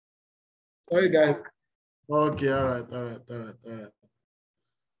Sorry, guys. Okay, all right.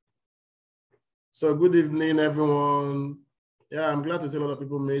 So good evening, everyone. Yeah, I'm glad to see a lot of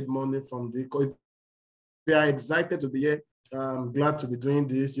people made money from the. If they are excited to be here, I'm glad to be doing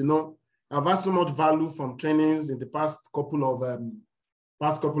this. You know, I've had so much value from trainings in the past couple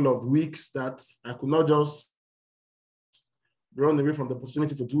of weeks that I could not just run away from the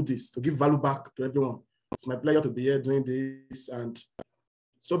opportunity to do this, to give value back to everyone. It's my pleasure to be here doing this. And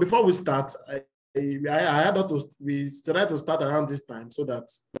so before we start, I had we started to start around this time so that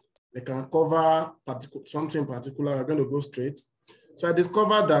they can cover something particular. We're going to go straight. So I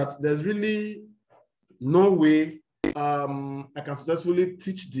discovered that there's really no way I can successfully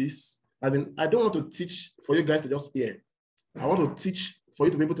teach this. As in, I don't want to teach for you guys to just hear. I want to teach for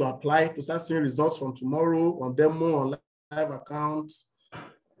you to be able to apply, to start seeing results from tomorrow on demo, on live accounts.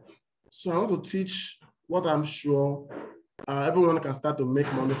 So I want to teach what I'm sure everyone can start to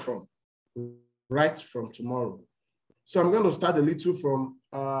make money from, right from tomorrow. So I'm going to start a little from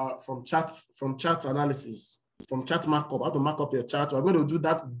chart analysis, from chart markup, how to mark up your chart. I'm going to do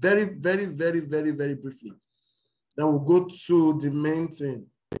that very briefly. Then we'll go to the main thing.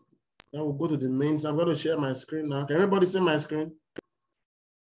 I'm going to share my screen now. Can everybody see my screen?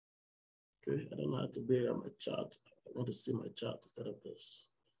 Okay, I don't know how to bring up my chart. I want to see my chart instead of this.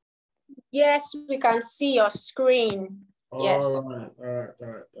 Yes, we can see your screen. Yes. All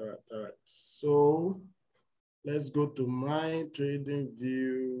right. So let's go to my trading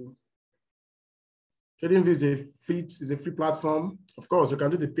view. Trading view is a free platform. Of course, you can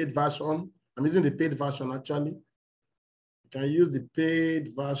do the paid version. I'm using the paid version actually. You can use the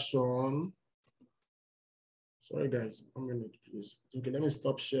paid version. Sorry guys, 1 minute please. Okay, let me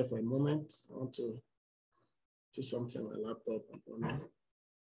stop share for a moment. I want to do something on my laptop.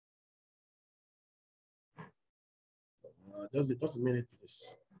 Just a minute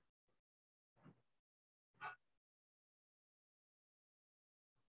please.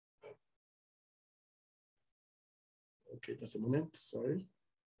 Okay, just a moment, sorry.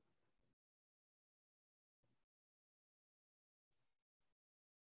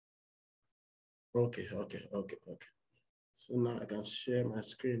 Okay. So now I can share my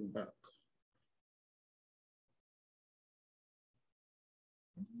screen back.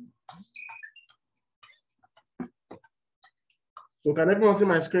 So can everyone see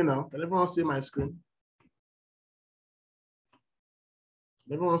my screen now? Can everyone see my screen?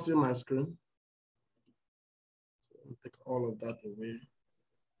 Can everyone see my screen? Take all of that away.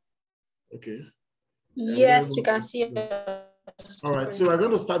 Okay. Yes, we can see. All right, so we're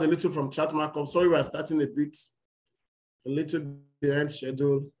going to start a little from chart markup. Sorry, we're starting a little behind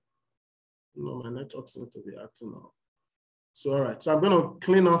schedule. No, my network seems to be acting up. So, all right, so I'm going to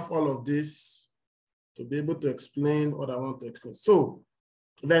clean off all of this to be able to explain what I want to explain. So,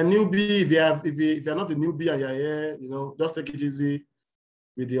 if you're a newbie, if you're not a newbie and you're here, you know, just take it easy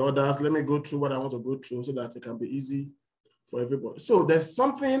with the others. Let me go through what I want to go through so that it can be easy for everybody. So, there's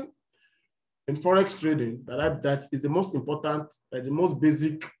something in Forex trading that is the most important, the most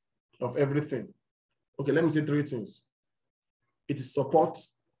basic of everything. Okay, let me say 3 things. It is support,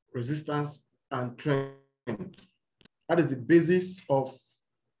 resistance, and trend. That is the basis of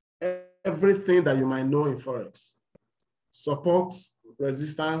everything that you might know in Forex. Support,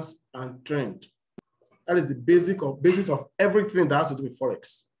 resistance, and trend. That is the basis of everything that has to do with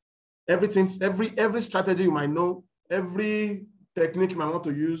Forex. Everything, every strategy you might know, every technique you might want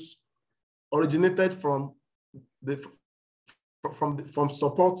to use originated from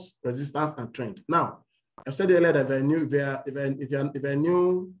support, resistance, and trend. Now, I've said earlier that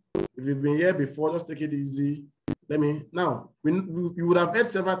if you've been here before, just take it easy. We would have heard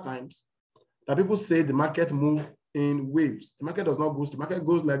several times that people say the market moves in waves. The market does not go. The market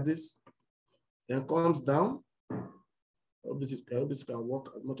goes like this, then comes down. I hope this can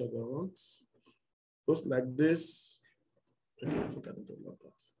work as much as I want. Goes like this. Okay, I think I don't know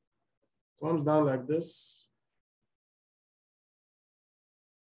that. Comes down like this.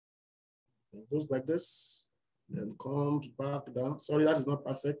 Then goes like this. Then comes back down. Sorry, that is not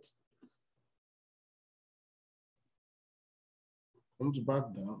perfect. Comes back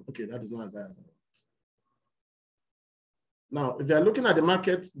down. Okay, that is not as high as I want. Now, if you're looking at the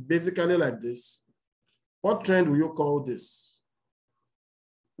market basically like this, what trend will you call this?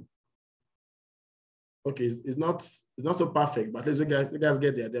 Okay, it's not so perfect, but at least you guys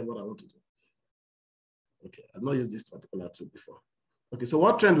get the idea of what I want to do. Okay, I've not used this particular tool before. Okay, so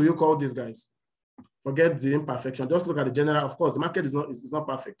what trend will you call this, guys? Forget the imperfection. Just look at the general. Of course, the market is not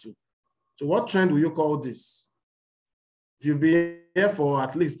perfect too. So what trend will you call this? If you've been here for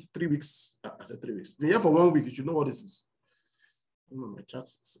at least 3 weeks, I said 3 weeks. If you're here for 1 week, you should know what this is. Oh, my chat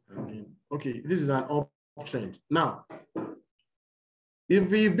again. Okay, this is an uptrend. Now,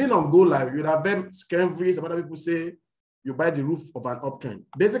 if you've been on Go Live, you'd have been scaring some other people say you buy the roof of an uptrend.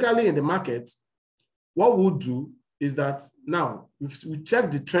 Basically, in the market, what we'll do is that now we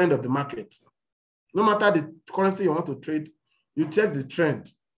check the trend of the market. No matter the currency you want to trade, you check the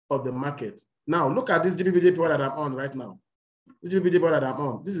trend of the market. Now, look at this GBP that I'm on right now. This GBP that I'm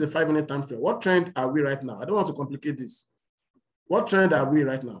on. This is a 5-minute time frame. What trend are we right now? I don't want to complicate this. What trend are we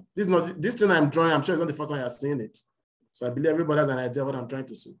right now? This trend I'm drawing, I'm sure it's not the first time you're seeing it. So I believe everybody has an idea of what I'm trying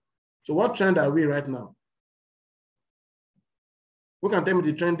to say. So what trend are we right now? Who can tell me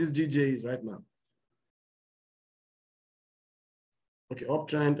the trend this GJ is right now? Okay,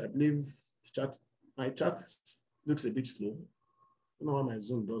 uptrend, I believe my chat looks a bit slow. I don't know why my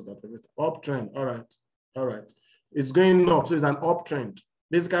Zoom does that. Uptrend, all right. It's going up, so it's an uptrend.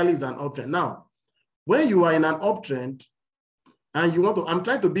 Basically, it's an uptrend. Now, when you are in an uptrend and you want to, I'm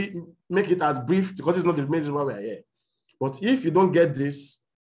trying to make it as brief because it's not the main reason why we're here. But if you don't get this,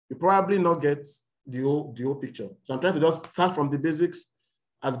 you probably not get the whole picture. So I'm trying to just start from the basics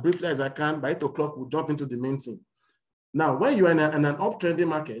as briefly as I can. By 8 o'clock, we'll jump into the main thing. Now, when you are in an uptrending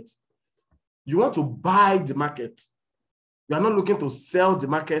market, you want to buy the market. You are not looking to sell the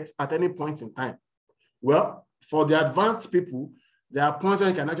market at any point in time. Well, for the advanced people, there are points where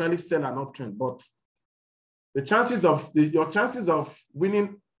you can actually sell an uptrend, but the chances of your chances of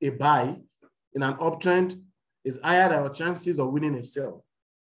winning a buy in an uptrend is higher than your chances of winning a sell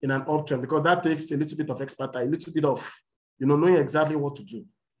in an uptrend, because that takes a little bit of expertise, a little bit of knowing exactly what to do.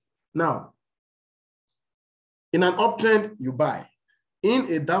 Now, in an uptrend, you buy. In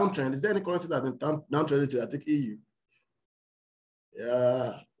a downtrend, is there any currency that has been downtrended to? I think EU.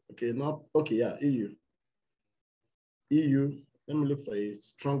 Yeah. Okay. No. Okay. Yeah. EU. Let me look for a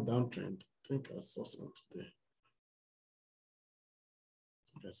strong downtrend. I think I saw some today.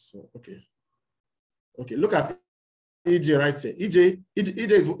 Okay. So okay. Look at EJ right here. EJ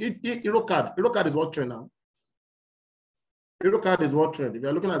is Euro card. Euro card is what trend now? Euro card is what trend? If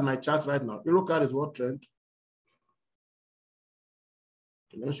you're looking at my chart right now, Euro card is what trend?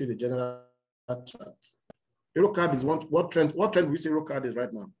 Okay, let me show you the general chart. Euro card is what trend? What trend we see Euro card is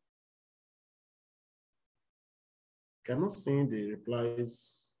right now? Okay, I'm not seeing the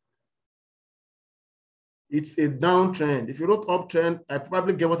replies. It's a downtrend. If you wrote uptrend, I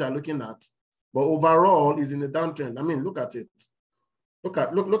probably get what you're looking at. But overall, it's in a downtrend. I mean, look at it. Look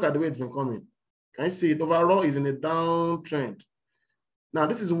at the way it's been coming. Can you see it? Overall, is in a downtrend. Now,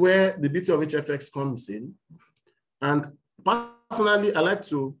 this is where the beauty of HFX comes in. And personally, I like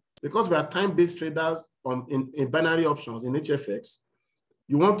to, because we are time-based traders in binary options in HFX,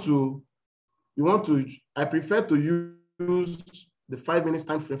 I prefer to use the 5 minutes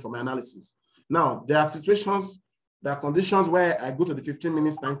time frame for my analysis. Now, there are conditions where I go to the 15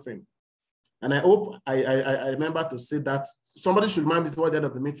 minutes time frame. And I hope I remember to say that somebody should remind me toward the end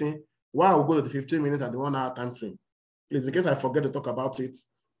of the meeting why I will go to the 15 minutes and the 1 hour time frame. Please, in case I forget to talk about it.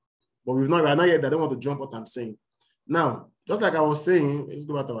 But we're not yet, I don't want to jump what I'm saying. Now, just like I was saying, let's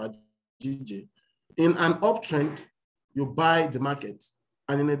go back to our GJ. In an uptrend, you buy the market.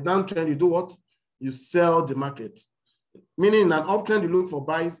 And in a downtrend, you do what? You sell the market. Meaning in an uptrend, you look for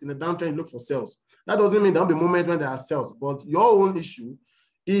buys. In a downtrend, you look for sales. That doesn't mean there will be moments when there are sales. But your own issue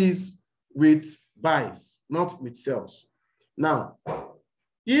is with buys, not with sales. Now,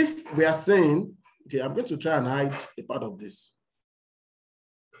 if we are saying, okay, I'm going to try and hide a part of this.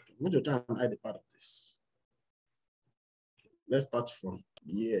 I'm going to try and hide a part of this. Let's start from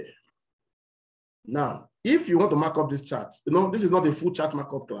here. Now, if you want to mark up this chart, this is not a full chart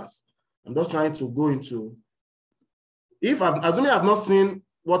markup class. I'm just trying to go into, assuming I've not seen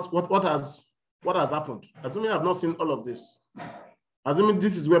what has happened, assuming I've not seen all of this, assuming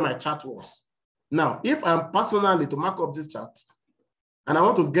this is where my chart was. Now, if I'm personally to mark up this chart, and I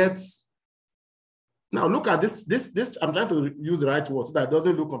want to get, now look at this, I'm trying to use the right word so that it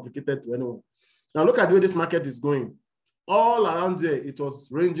doesn't look complicated to anyone. Now look at the way this market is going. All around there, it was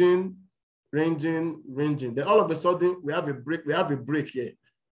ranging. Then all of a sudden, we have a break here.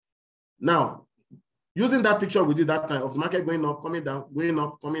 Now, using that picture we did that time of the market going up, coming down, going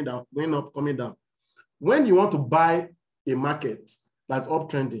up, coming down, going up, coming down. When you want to buy a market that's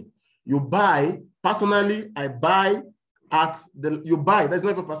uptrending, you buy, personally, I buy that's not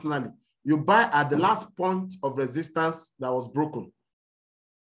even personally, you buy at the last point of resistance that was broken.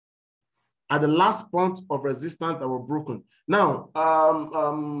 At the last point of resistance that were broken. Now,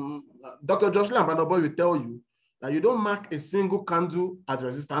 Dr. Jocelyn Brandoboy will tell you that you don't mark a single candle at the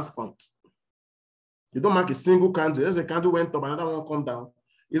resistance point. You don't mark a single candle. There's a candle went up, another one come down.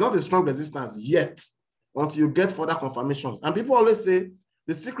 It's not a strong resistance yet. until you get further confirmations. And people always say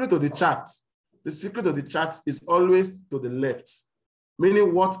the secret of the chart is always to the left,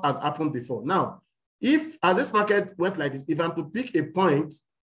 meaning what has happened before. Now, if as this market went like this, if I'm to pick a point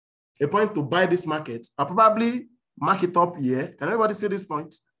to buy this market, I'll probably mark it up here. Can everybody see this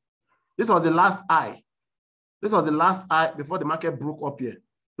point? This was the last high. This was the last high before the market broke up here.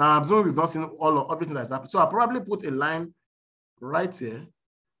 Now, I'm assuming we've not seen everything that's happened. So I'll probably put a line right here.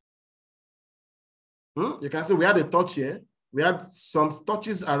 You can see we had a touch here. We had some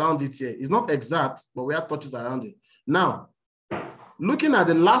touches around it here. It's not exact, but we had touches around it. Now, looking at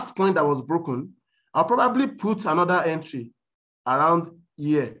the last point that was broken, I'll probably put another entry around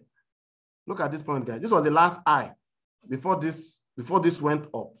here. Look at this point, guys. This was the last high before this went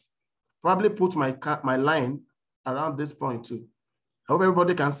up. Probably put my line around this point too. I hope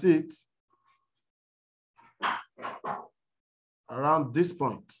everybody can see it. Around this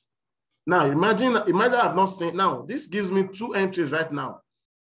point. Now, imagine I've not seen. Now, this gives me 2 entries right now.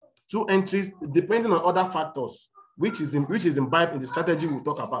 2 entries, depending on other factors, which is imbibed in the strategy we'll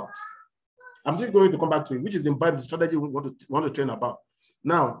talk about. I'm still going to come back to it, which is imbibed in the strategy we want to train about.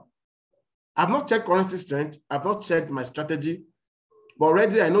 Now, I've not checked currency strength. I've not checked my strategy. But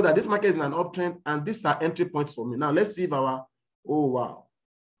already I know that this market is in an uptrend, and these are entry points for me. Now, let's see if oh, wow.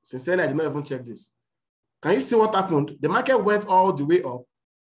 Sincerely, I did not even check this. Can you see what happened? The market went all the way up,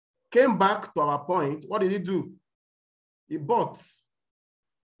 came back to our point. What did he do? He bought.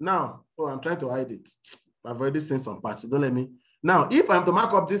 Now, I'm trying to hide it. I've already seen some parts, so don't let me. Now, if I'm to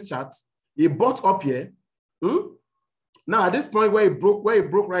mark up this chart, he bought up here. Now, at this point where he broke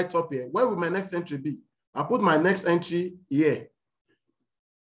right up here, where will my next entry be? I'll put my next entry here.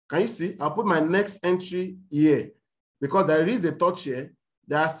 Can you see? I'll put my next entry here because there is a touch here.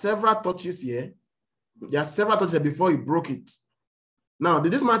 There are several touches here. There are several touches before he broke it. Now,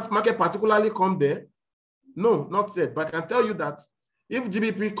 did this market particularly come there? No, not yet. But I can tell you that if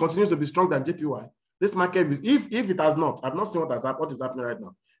GBP continues to be stronger than JPY, this market, if it has not, I've not seen what is happening right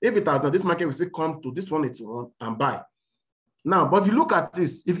now. If it has not, this market will still come to this 181 and buy. Now, but if you look at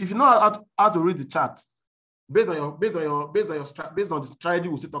this, if you know how to read the chart, based on the strategy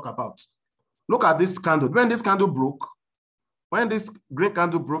we'll still talk about. Look at this candle. When this candle broke, when this green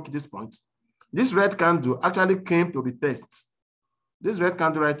candle broke at this point, this red candle actually came to the test. This red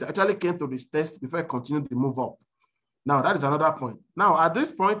candle right actually came to this test before it continued to move up. Now, that is another point. Now, at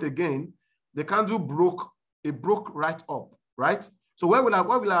this point again, the candle broke. It broke right up, right? So where will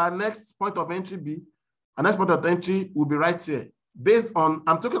our next point of entry be? Our next point of entry will be right here. Based on,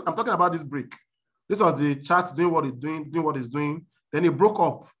 I'm talking about this break. This was the chart doing what it's doing. Then it broke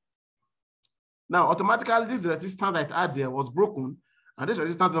up. Now, automatically, this resistance that it had there was broken, and this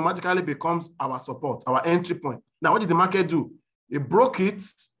resistance automatically becomes our support, our entry point. Now, what did the market do? It broke it.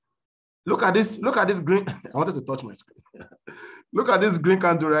 Look at this green. I wanted to touch my screen. Look at this green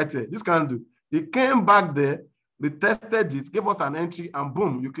candle right here. This candle. It came back there, retested it, gave us an entry, and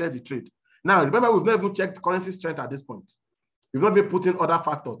boom, you cleared the trade. Now, remember, we've not even checked currency strength at this point. We've not been putting other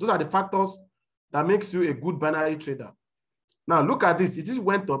factors. Those are the factors that makes you a good binary trader. Now, look at this. It just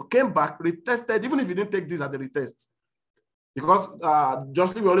went up, came back, retested, even if you didn't take this as a retest. Because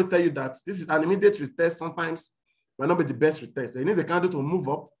justly, we always tell you that this is an immediate retest. Sometimes might not be the best retest. So you need the candle to move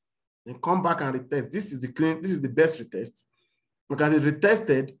up and come back and retest. This is the best retest. Because it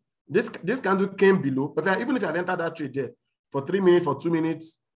retested, this candle came below. But even if you have entered that trade there for 3 minutes, for 2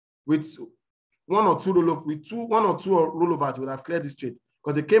 minutes, with one or two rollovers, you would have cleared this trade.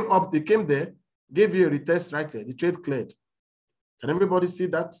 Because they came up, they came there, gave you a retest right there. The trade cleared. Can everybody see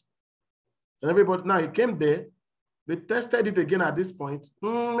that? And everybody, now it came there, they tested it again at this point.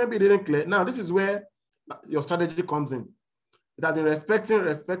 Maybe it didn't clear. Now, this is where your strategy comes in. It has been respecting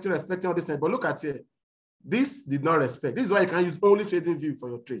all this. But look at here. This did not respect. This is why you can use only trading view for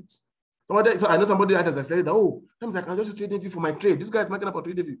your trades. So I know somebody that has said that, oh, I can just use trading view for my trade. This guy is making up a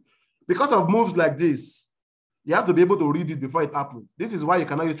trading view. Because of moves like this, you have to be able to read it before it happens. This is why you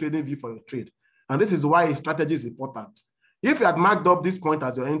cannot use trading view for your trade. And this is why strategy is important. If you had marked up this point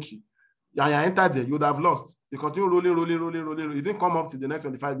as your entry, and you entered there, you would have lost. You continue rolling. You didn't come up to the next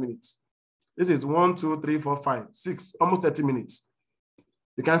 25 minutes. This is 1, 2, 3, 4, 5, 6, almost 30 minutes.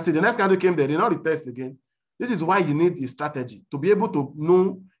 You can see the next candle came there, they not retest again. This is why you need a strategy to be able to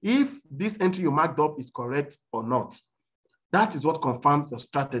know if this entry you marked up is correct or not. That is what confirms your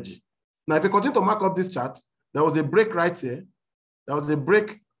strategy. Now, if you continue to mark up this chart, there was a break right here. There was a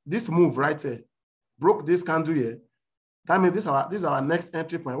break, this move right here, broke this candle here. That means this is our next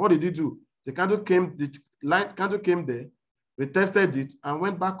entry point. What did he do? The candle came there, retested it, and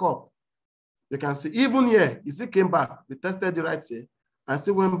went back up. You can see, even here, you see came back, retested it right here, and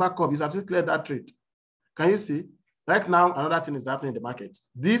still went back up. You have still cleared that trade. Can you see? Right now, another thing is happening in the market.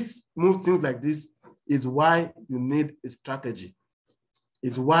 This move, things like this is why you need a strategy.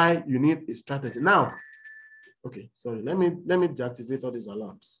 It's why you need a strategy. Now, okay, sorry, let me deactivate all these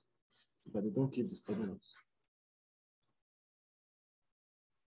alarms so that they don't keep disturbing us.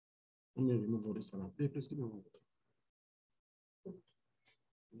 Let me remove all this alarm. Hey, please give me one.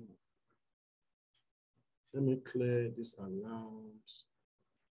 Let me clear these alarms.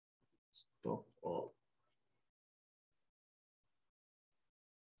 Stop all.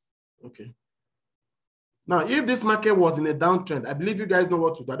 Okay. Now, if this market was in a downtrend, I believe you guys know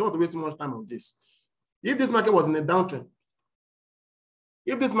what to do. I don't want to waste too much time on this. If this market was in a downtrend,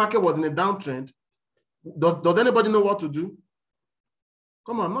 does anybody know what to do?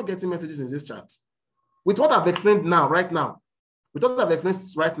 Come on, I'm not getting messages in this chat. With what I've explained now, right now,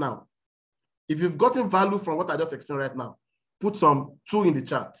 if you've gotten value from what I just explained right now, put some 2 in the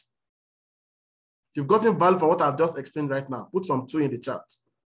chat. If you've gotten value from what I've just explained right now, put some 2 in the chat.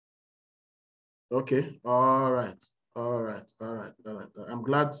 Okay, all right. I'm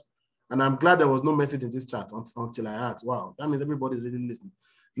glad there was no message in this chat until I asked. Wow, that means everybody's really listening.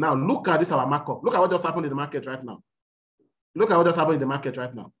 Now, look at this, our markup. Look at what just happened in the market right now.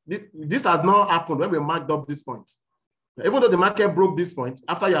 This has not happened when we marked up this point. Even though the market broke this point,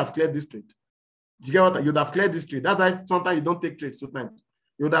 after you have cleared this trade, you get what? You'd have cleared this trade. That's why sometimes you don't take trades sometimes.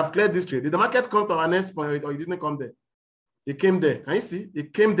 You would have cleared this trade. Did the market come to our next point or it didn't come there? It came there. Can you see?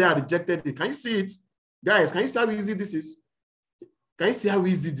 It came there and rejected it. Can you see it? Guys, can you see how easy this is?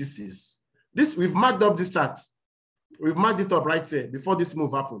 This, we've marked up this chart. We've marked it up right here before this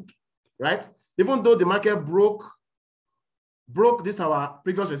move happened, right? Even though the market broke this our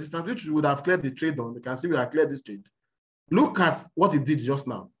previous resistance, which we would have cleared the trade on. You can see we have cleared this trade. Look at what it did just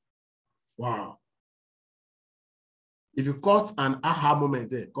now. Wow. If you caught an aha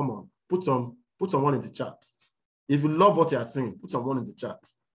moment there, come on, put someone in the chat. If you love what you are saying, put someone in the chat.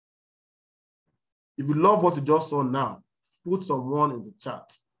 If you love what you just saw now, put someone in the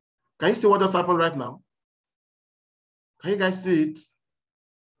chat. Can you see what just happened right now? Can you guys see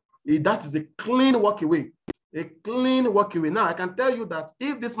it? That is a clean walk away. A clean walk away. Now, I can tell you that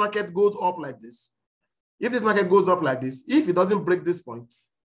if this market goes up like this, if it doesn't break this point,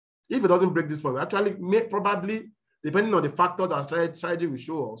 we actually may probably, depending on the factors our strategy will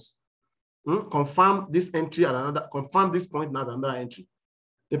show us, confirm this entry at another, confirm this point as another entry,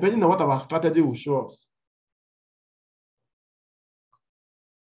 depending on what our strategy will show us.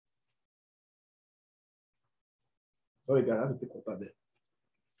 Sorry, guys, I have to take water there.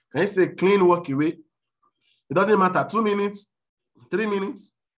 Can you say clean walk away? It doesn't matter, 2 minutes, 3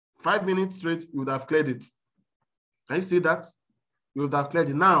 minutes, 5 minutes straight, you would have cleared it. Can you see that? You would have cleared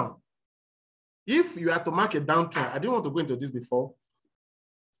it. Now, if you had to mark a downtrend, I didn't want to go into this before,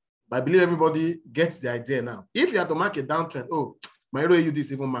 but I believe everybody gets the idea now. If you had to mark a downtrend, oh, my AUD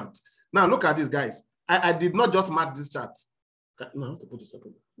is even marked. Now, look at this, guys. I did not just mark this chart. No, I have to put this up.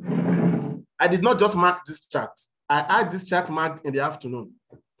 I did not just mark this chart. I had this chart marked in the afternoon,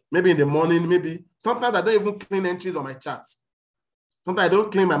 maybe in the morning, maybe. Sometimes I don't even clean entries on my chart. Sometimes I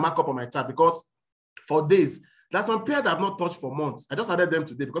don't clean my markup on my chart because for days, there's some pairs I've not touched for months. I just added them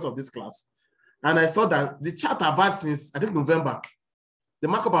today because of this class. And I saw that the chart I've had since, I think, November. The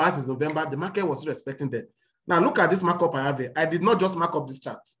markup I had since November, the market was still respecting that. Now look at this markup I have here. I did not just mark up this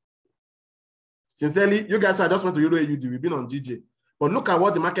chart. Sincerely, you guys, I just went to Euro AUD. We've been on GJ. But look at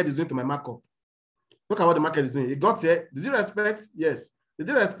what the market is doing to my markup. Look at what the market is doing. It got here. Did you respect? Yes. Did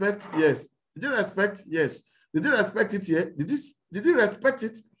you respect? Yes. Did you respect? Yes. Did you respect it here? Did you respect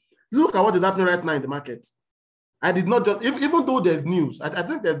it? Look at what is happening right now in the market. I did not just, even though there's news, I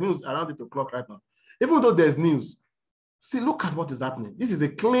think there's news around 8 o'clock right now. Even though there's news, see, look at what is happening. This is a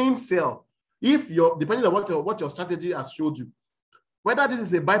clean sell. If you're, depending on what your strategy has showed you, whether this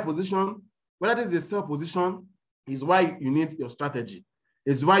is a buy position, whether this is a sell position, is why you need your strategy.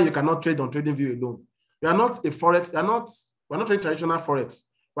 It's why you cannot trade on TradingView alone. You are not a Forex, we're not trading traditional Forex,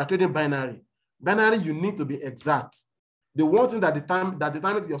 we're trading binary. Binary, you need to be exact. The one thing that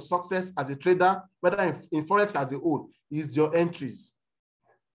determines your success as a trader, whether in Forex as a whole, is your entries.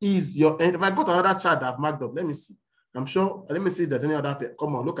 If I go to another chart that I've marked up, let me see. I'm sure, let me see if there's any other pair.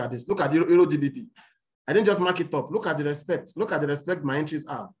 Come on, look at this. Look at the Euro GBP. I didn't just mark it up. Look at the respect. Look at the respect my entries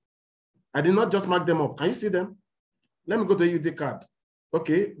have. I did not just mark them up. Can you see them? Let me go to the UD card.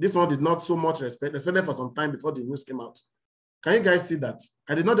 Okay, this one did not so much respected for some time before the news came out. Can you guys see that?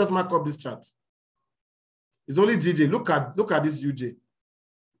 I did not just mark up this chart. It's only GJ. Look at this UJ.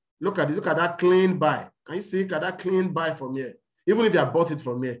 Look at it. Look at that clean buy. Can you see that clean buy from here? Even if you had bought it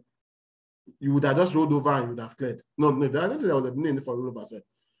from here, you would have just rolled over and you would have cleared. No, I don't think there was a need for rollover.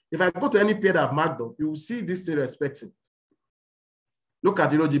 If I go to any pair that I've marked up, you will see this thing respecting. Look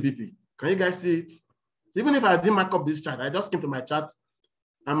at Euro GBP. Can you guys see it? Even if I didn't mark up this chart, I just came to my chart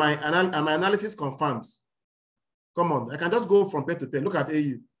and my analysis confirms. Come on, I can just go from pair to pair. Look at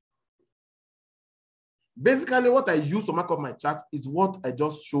AU. Basically, what I use to mark up my chart is what I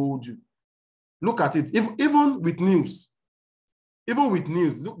just showed you. Look at it. Even with news,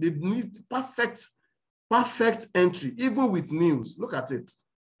 look, they need perfect entry. Even with news, look at it.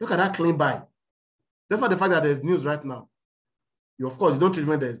 Look at that clean buy. Despite the fact that there's news right now, of course, you don't trade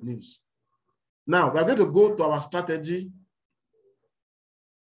when there's news. Now, we're going to go to our strategy.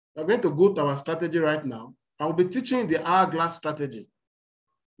 We're going to go to our strategy right now. I will be teaching the hourglass strategy.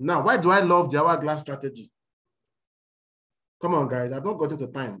 Now, why do I love the hourglass strategy? Come on, guys. I've not gotten to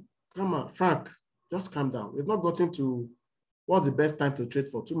time. Come on, Frank, just calm down. We've not gotten to what's the best time to trade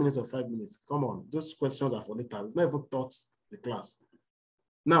for 2 minutes or 5 minutes. Come on, those questions are for later. We've never taught the class.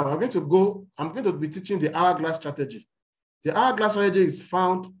 Now, I'm going to be teaching the hourglass strategy. The hourglass strategy is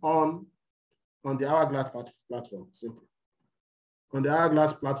found on the hourglass platform, simple. On the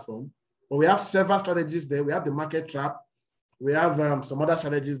hourglass platform, but we have several strategies there. We have the market trap. We have some other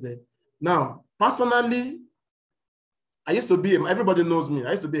strategies there. Now, personally, everybody knows me.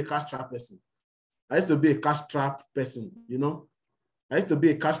 I used to be a cash trap person. I used to be a cash trap person, you know. I used to be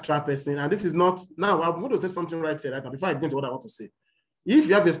a cash trap person. And this is not, now I'm going to say something right here, right now, before I go into what I want to say. If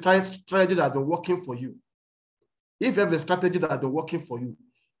you have a strategy that has been working for you,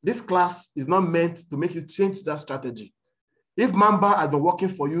 this class is not meant to make you change that strategy. If Mamba has been working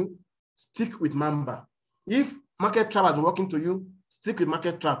for you, stick with Mamba. If market trap has been working to you, stick with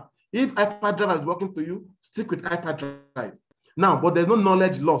market trap. If hyperdrive is working to you, stick with hyperdrive. Now, but there's no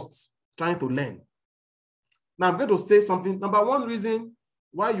knowledge lost trying to learn. Now, I'm going to say something. Number one reason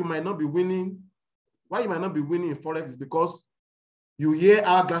why you might not be winning in Forex is because you hear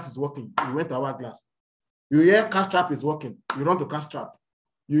hourglass is working, you went to hourglass. You hear cash trap is working, you run to cash trap.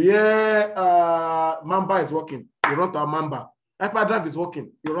 You hear Mamba is working, you run to a Mamba. Hyperdrive is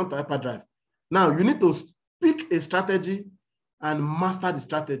working, you run to hyperdrive. Now, you need to pick a strategy and master the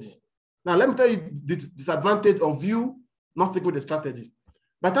strategy. Now, let me tell you the disadvantage of you not sticking with the strategy.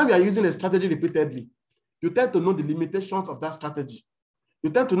 By the time you are using a strategy repeatedly, you tend to know the limitations of that strategy.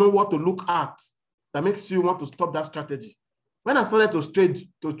 You tend to know what to look at that makes you want to stop that strategy. When I started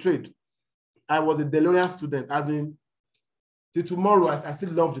to trade, I was a DeLorean student, as in, till tomorrow, I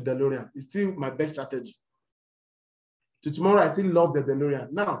still love the DeLorean. It's still my best strategy. Till tomorrow, I still love the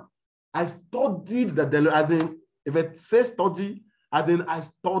DeLorean. Now, I studied the DeLorean, as in, if it says study, as in I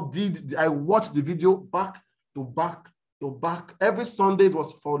watched the video back to back to back. Every Sunday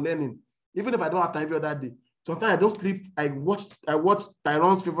was for learning. Even if I don't have time every other day. Sometimes I don't sleep. I watched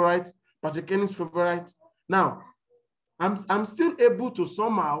Tyron's favorite, Patrick Kenny's favorite. Now, I'm still able to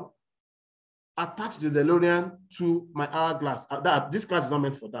somehow attach the DeLorean to my hourglass. This class is not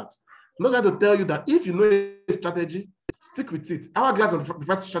meant for that. I'm not trying to tell you that if you know a strategy, stick with it. Hourglass is the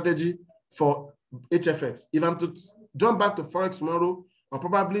preferred strategy for HFX. If I'm to jump back to Forex tomorrow, I'll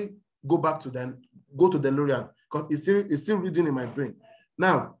probably go to DeLorean because it's still reading in my brain.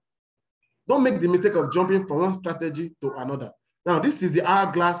 Now, don't make the mistake of jumping from one strategy to another. Now, this is the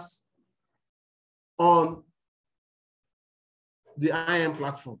hourglass on the IM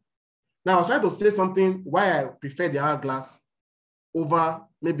platform. Now, I was trying to say something why I prefer the hourglass over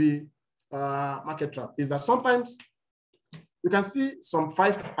maybe market trap is that sometimes you can see some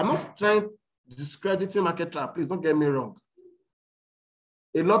I'm not trying discrediting market trap. Please don't get me wrong.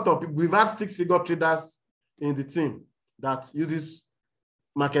 A lot of people, we've had 6-figure traders in the team that uses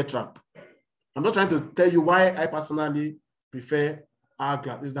market trap. I'm not trying to tell you why I personally prefer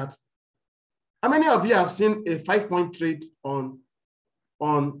hourglass. Is that how many of you have seen a 5-point trade on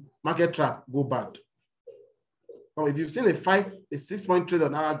market trap go bad? Or if you've seen a 6-point trade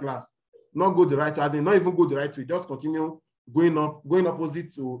on hourglass not go the right way, as in not even go the right way, just continue going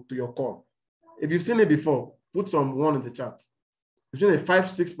opposite to your call. If you've seen it before, put some 1 in the chat. If you've seen a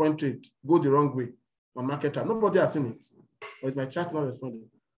 5-6-point trade go the wrong way on market trap, nobody has seen it. Or is my chat not responding?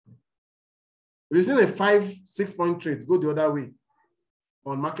 If you've seen a 5-6-point trade go the other way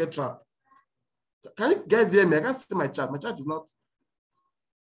on market trap, can you guys hear me? I can't see my chat. My chat is not.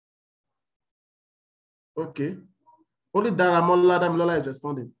 Okay. Only Damilola is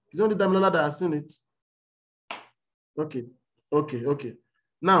responding. It's only Damilola that has seen it. Okay.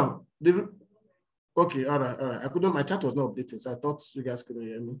 Now, okay, all right. My chat was not updated, so I thought you guys couldn't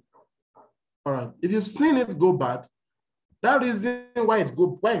hear me. All right. If you've seen it go bad, that reason why it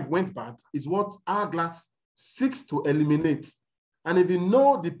went bad is what hourglass seeks to eliminate. And if you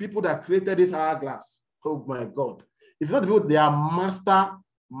know the people that created this hourglass, oh my God. If you know the people, they are master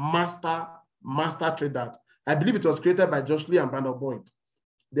master traders. I believe it was created by Josh Lee and Brandon Boyd.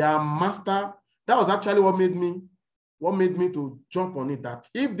 They are master. That was actually what made me to jump on it, that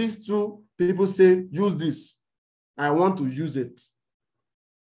if these two people say, use this, I want to use it.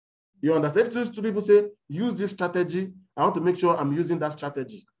 You understand? If these two people say, use this strategy, I want to make sure I'm using that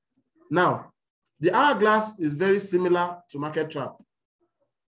strategy. Now, the hourglass is very similar to market trap.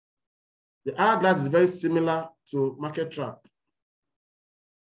 The hourglass is very similar to market trap.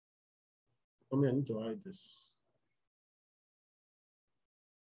 I need to write this.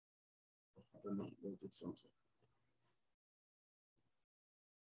 I don't know. I did something.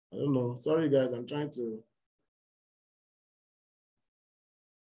 I don't know. Sorry, guys. I'm trying to.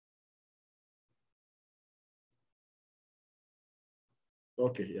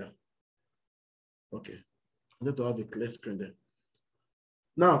 Okay, yeah. Okay. I need to have a clear screen there.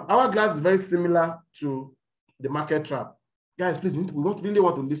 Now, hourglass is very similar to the market trap. Guys, please, we really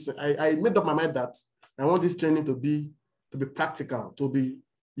want to listen. I made up my mind that I want this training to be practical, to be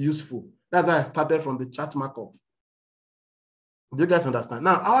useful. That's why I started from the chart markup. Do you guys understand?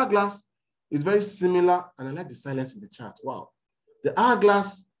 Now, hourglass is very similar, and I like the silence in the chart. Wow. The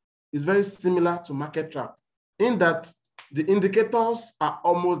hourglass is very similar to market trap in that the indicators are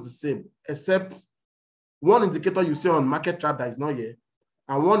almost the same, except one indicator you see on market trap that is not here,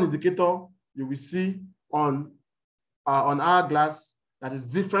 and one indicator you will see on hourglass that is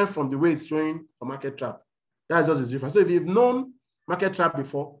different from the way it's showing on market trap. That's just the difference. So if you've known market trap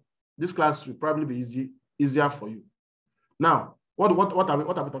before, this class should probably be easier for you. Now, what are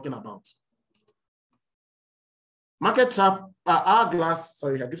we talking about? Market trap, hourglass,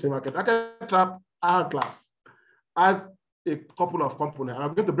 sorry, I keep saying market trap, hourglass has a couple of components.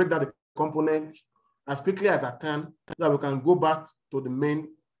 I'm going to break down the components as quickly as I can so that we can go back to the main,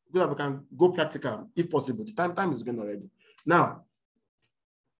 so that we can go practical if possible. The time is going already. Now,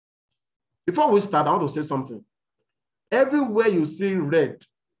 before we start, I want to say something. Everywhere you see red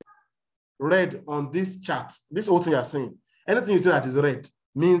on this chart, this whole thing you're seeing, anything you see that is red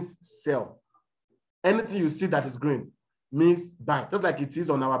means sell. Anything you see that is green means buy, just like it is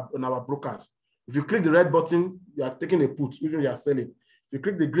on our brokers. If you click the red button, you are taking a put, which means you are selling. If you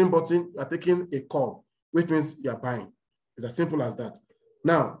click the green button, you are taking a call, which means you are buying. It's as simple as that.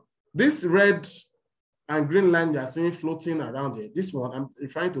 Now, this red and green line you are seeing floating around here, this one, I'm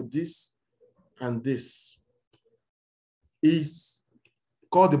referring to this and this, is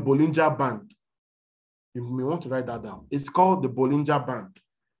called the Bollinger Band. You may want to write that down. It's called the Bollinger Band.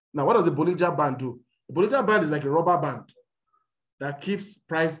 Now, what does the Bollinger Band do? The Bollinger Band is like a rubber band that keeps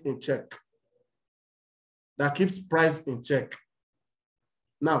price in check. That keeps price in check.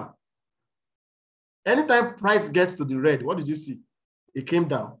 Now, anytime price gets to the red, what did you see? It came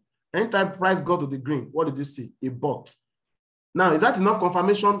down. Anytime price got to the green, what did you see? It bought. Now, is that enough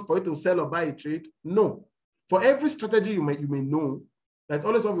confirmation for you to sell or buy a trade? No. For every strategy you may know, there's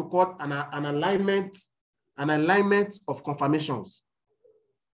always what we call an alignment of confirmations.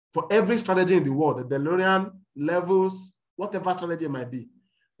 For every strategy in the world, the DeLorean, levels, whatever strategy it might be,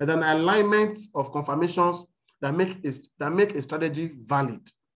 there's an alignment of confirmations that make a strategy valid.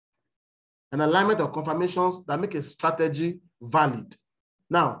 An alignment of confirmations that make a strategy valid.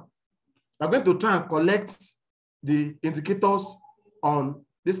 Now, we're going to try and collect the indicators on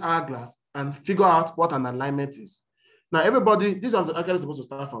this hourglass and figure out what an alignment is. Now, everybody, this is what I'm actually supposed to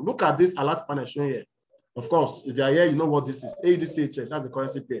start from. Look at this alert panel shown here. Of course, if you are here, you know what this is. AUD-CHF, that's the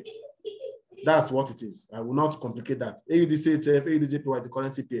currency pair. That's what it is. I will not complicate that. AUD-CHF, AUD-JPY, the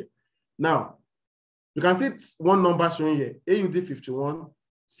currency pair. Now, you can see one number showing here, AUD-51,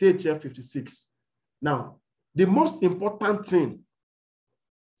 CHF-56. Now, the most important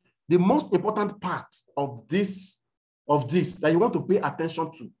part of this that you want to pay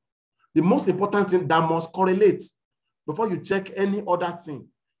attention to, the most important thing that must correlate before you check any other thing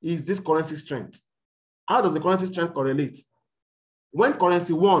is this currency strength. How does the currency strength correlate? When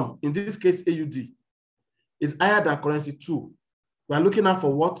currency 1, in this case AUD, is higher than currency 2, we're looking out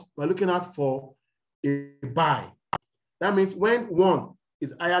for what? We're looking out for a buy. That means when 1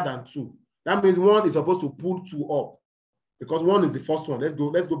 is higher than 2, that means 1 is supposed to pull 2 up because 1 is the first one. Let's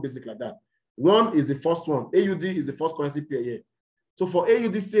go basic like that. 1 is the first one. AUD is the first currency pair here. So for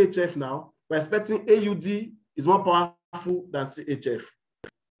AUD CHF now, we're expecting AUD is more powerful than CHF.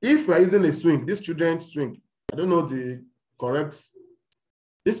 If we're using a swing, this children's swing, I don't know the correct,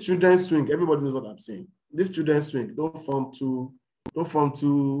 this children's swing, everybody knows what I'm saying. This children's swing, don't form too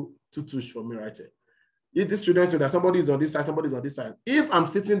tush for me right here. If this children's swing that somebody is on this side, somebody is on this side. If I'm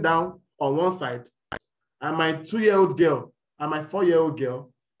sitting down on one side and my 2-year-old girl and my 4-year-old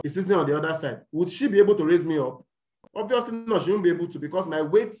girl is sitting on the other side, would she be able to raise me up? Obviously, no, she won't be able to because my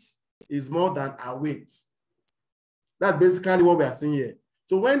weight is more than her weight. That's basically what we are seeing here.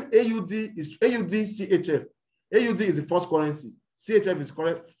 So when AUD is AUD CHF, AUD is the first currency, CHF is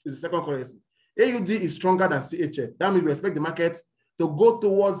the second currency. AUD is stronger than CHF. That means we expect the market to go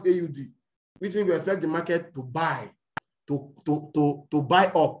towards AUD, which means we expect the market to buy, to buy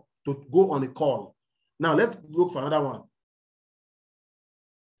up, to go on a call. Now let's look for another one.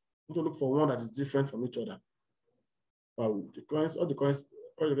 We want to look for one that is different from each other. Wow, the coins, all the coins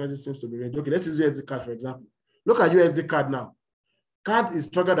seems to be ranged. Okay, let's use USD card for example. Look at USD card now. Card is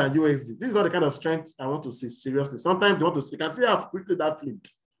stronger than USD. This is not the kind of strength I want to see, seriously. Sometimes you want to see, you can see how quickly that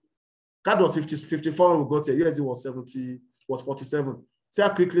flipped. Card was 54 when we got here. USD was 70, was 47. See how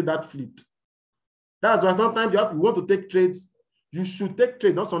quickly that flipped. That's why sometimes you want to take trades. You should take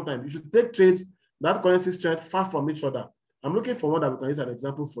trades, not sometimes. You should take trades that currency strength far from each other. I'm looking for one that we can use as an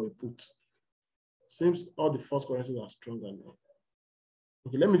example for a put. Seems all the first currencies are stronger now.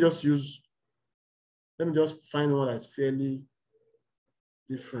 Okay, let me just find one that's fairly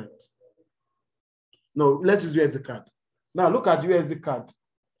different. No, let's use USD card. Now look at USD card.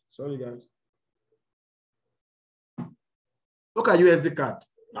 Sorry, guys. Look at USD card.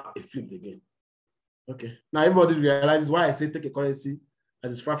 Now it flipped again. Okay. Now everybody realizes why I say take a currency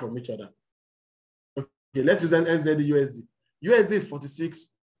that is far from each other. Okay, let's use an NZD USD. USD is 46,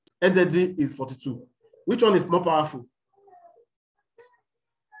 NZD is 42. Which one is more powerful?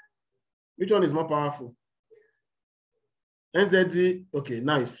 Which one is more powerful? NZD, okay,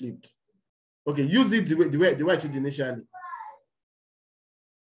 now it's flipped. Okay, use it the way I did initially.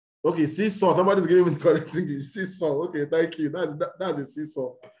 Okay, seesaw. Somebody's giving me the correct English. Seesaw. Okay, thank you. That's a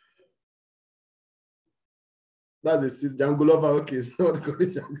seesaw. That's a seesaw. Django lover. Okay, so what call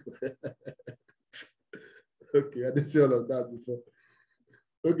it Django. Okay, I didn't see all of that before.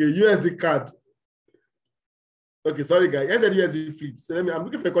 Okay, USD card. Okay, sorry guys. NZD USD flip. So I'm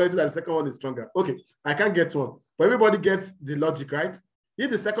looking for a currency that the second one is stronger. Okay, I can't get one, but everybody gets the logic, right? If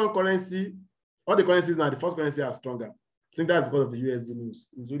the second currency, all the currencies now, the first currency are stronger. I think that's because of the USD news.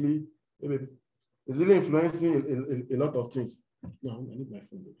 It's really influencing a lot of things. No, I need my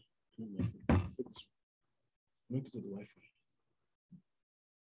phone. I need my phone. Connect it to the Wi-Fi.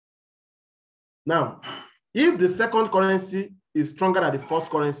 Now, if the second currency is stronger than the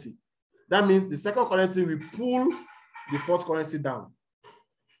first currency, that means the second currency will pull the first currency down.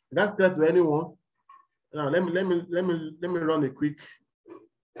 Is that clear to anyone? Now let me run a quick.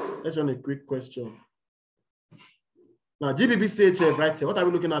 Let's run a quick question. Now GBP CHF right here. What are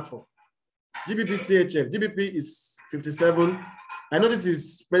we looking at for? GBP CHF. GBP is 57. I know this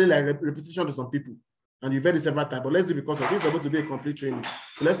is probably like repetition to some people, and you've heard it several times. But let's do it because of this is supposed to be a complete training.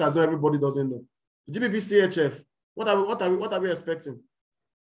 So let's assume everybody doesn't know. GBP CHF. What are we expecting?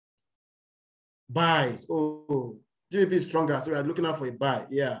 Buys. Oh, GBP is stronger, so we are looking out for a buy.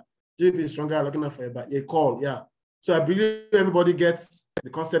 Yeah, GBP is stronger, looking out for a buy. A call. Yeah. So I believe everybody gets the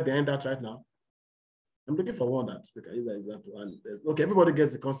concept behind that right now. I'm looking for one that we can use that example. And okay, everybody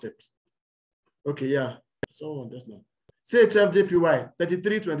gets the concept. Okay, yeah. Someone just now. CHF JPY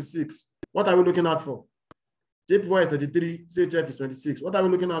 33.26. What are we looking out for? JPY is 33. CHF is 26. What are we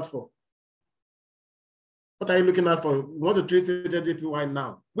looking out for? What are you looking at for? We want to trade CHF JPY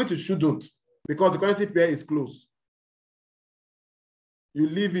now, which you shouldn't, because the currency pair is close. You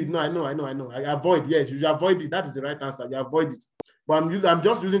leave it. No, I know. I avoid. Yes, you should avoid it. That is the right answer. You avoid it. But I'm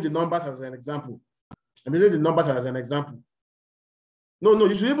just using the numbers as an example. I'm using the numbers as an example. No,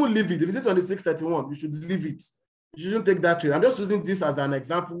 you should even leave it. If it's 26.31, you should leave it. You shouldn't take that trade. I'm just using this as an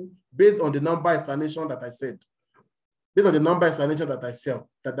example based on the number explanation that I said. Based on the number explanation that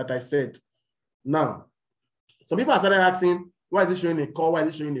I said. Now, some people are started asking, why is it showing a call? Why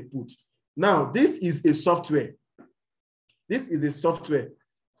is it showing a put? Now, this is a software. This is a software.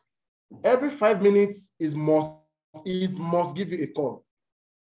 Every 5 minutes, it must give you a call.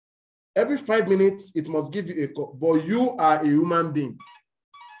 Every 5 minutes, it must give you a call. But you are a human being.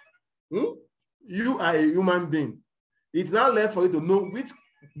 You are a human being. It's now left for you to know which,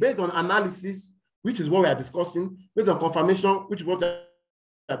 based on analysis, which is what we are discussing, based on confirmation, which is what we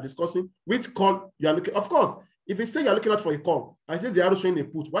are discussing, which call you are looking. Of course, if you say you're looking out for a call, I say the arrow showing a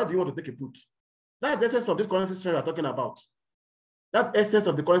put, why do you want to take a put? That's the essence of this currency strength we're talking about. That essence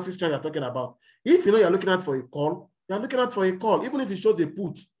of the currency strength we're talking about. If you know you're looking out for a call, you're looking out for a call, even if it shows a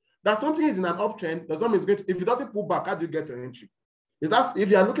put. That something is in an uptrend, does not mean it's going to, if it doesn't pull back, how do you get your entry? If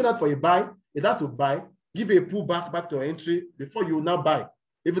you are looking out for a buy, it has to buy, give a pull back to your entry before you now buy.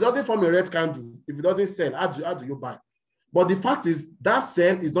 If it doesn't form a red candle, if it doesn't sell, how do you buy? But the fact is that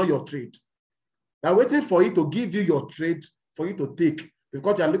sell is not your trade. They're waiting for it to give you your trade for you to take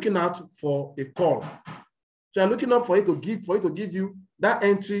because you're looking out for a call. So you're looking up for it to give you that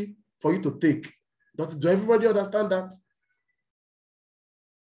entry for you to take. Do everybody understand that?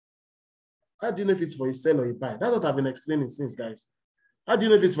 How do you know if it's for a sell or a buy? That's what I've been explaining since, guys. How do you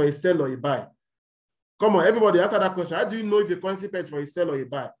know if it's for a sell or a buy? Come on, everybody answer that question. How do you know if the currency pair is for a sell or a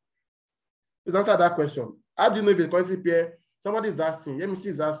buy? Please answer that question. How do you know if the currency pair? Somebody is asking. Let me see,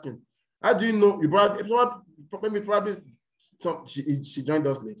 is asking. How do you know? She joined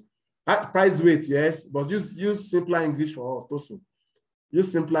us late. Price weight, yes, but use simpler English for us, Tosin.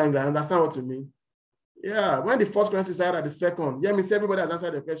 Use simpler English. I understand what you mean. Yeah, when the first currency is higher than the second, yeah, me see everybody has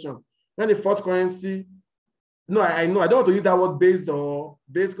answered the question. When the first currency, no, I know I don't want to use that word base or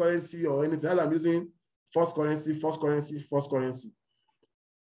base currency or anything. As I'm using first currency.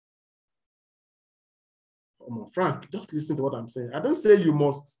 Come on, Frank, just listen to what I'm saying. I don't say you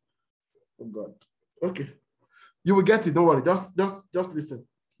must. Oh God. Okay. You will get it. Don't worry. Just listen.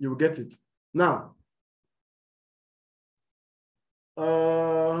 You will get it. Now,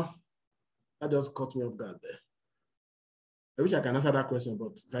 that just caught me off guard there. I wish I can answer that question,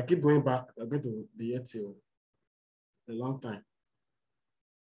 but if I keep going back, I'm going to be here till a long time.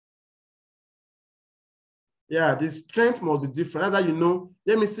 Yeah, the strength must be different. That's how you know.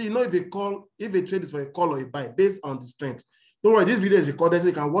 Let me see, if a trade is for a call or a buy based on the strength. Don't worry, this video is recorded, so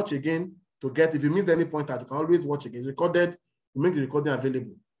you can watch again to get, if you miss any point out, you can always watch again. It's recorded, you make the recording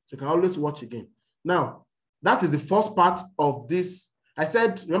available. So you can always watch again. Now, that is the first part of this. I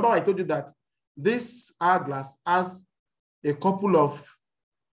said, remember I told you that this hourglass has a couple of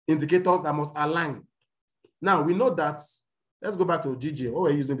indicators that must align. Now, we know that, let's go back to GJ, what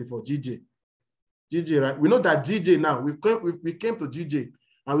we're using before, GJ, right? We know that GJ now, we came to GJ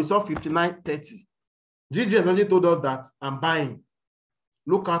and we saw 59.30. GJ has already told us that I'm buying.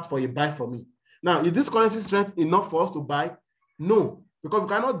 Look out for a buy for me. Now, is this currency strength enough for us to buy? No, because we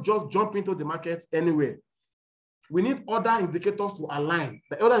cannot just jump into the market anywhere. We need other indicators to align.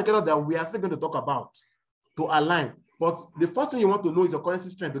 The other indicators that we are still going to talk about to align. But the first thing you want to know is your currency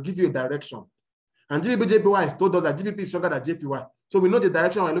strength to give you a direction. And GBP-JPY has told us that GBP is stronger than JPY. So we know the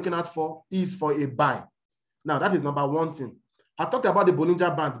direction we're looking out for is for a buy. Now, that is number one thing. I've talked about the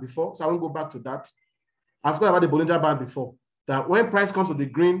Bollinger Band before, so I won't go back to that. I've talked about the Bollinger Band before, that when price comes to the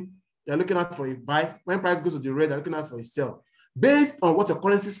green, you're looking out for a buy. When price goes to the red, you're looking out for a sell. Based on what your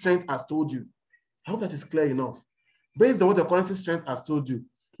currency strength has told you. I hope that is clear enough. Based on what your currency strength has told you.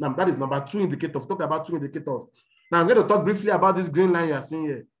 Now, that is number two indicator. We've talked about two indicators. Now, I'm going to talk briefly about this green line you are seeing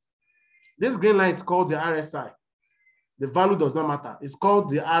here. This green line is called the RSI. The value does not matter. It's called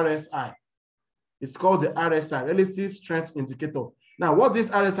the RSI. It's called the RSI, Relative Strength Indicator. Now, what this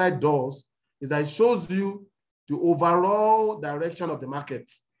RSI does is that it shows you the overall direction of the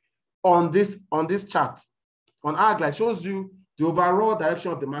market on this chart. On Hourglass, it shows you the overall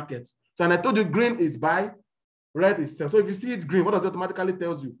direction of the market. So, and I told you green is buy, red is sell. So if you see it green, what does it automatically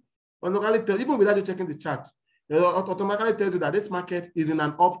tells you? Automatically tells, even without you checking the chart, it automatically tells you that this market is in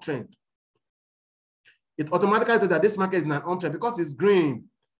an uptrend. It automatically tells that this market is in an uptrend because it's green.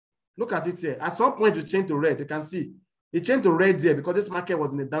 Look at it here. At some point, it changed to red. You can see it changed to red here because this market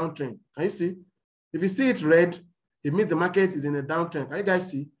was in a downtrend. Can you see? If you see it red, it means the market is in a downtrend. Can you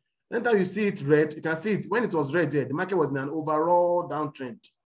guys see? Anytime you see it red, you can see it. When it was red here, the market was in an overall downtrend.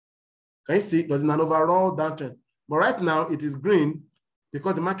 Can you see? It was in an overall downtrend. But right now, it is green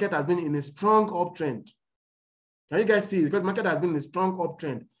because the market has been in a strong uptrend. Can you guys see? Because the market has been in a strong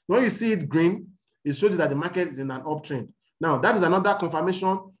uptrend. When you see it green, it shows you that the market is in an uptrend. Now, that is another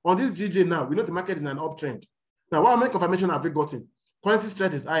confirmation. On this GJ now, we know the market is in an uptrend. Now, what many confirmation have we gotten? Currency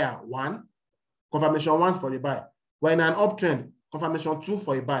strength is higher, 1. Confirmation 1 for a buy. We're in an uptrend, confirmation 2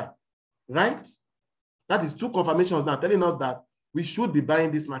 for a buy. Right? That is 2 confirmations now telling us that we should be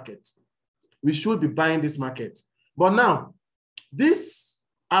buying this market. We should be buying this market. But now, this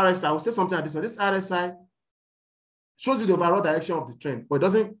RSI, I will say something like this one. This RSI shows you the overall direction of the trend, but it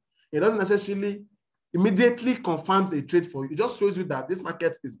doesn't necessarily immediately confirms a trade for you. It just shows you that this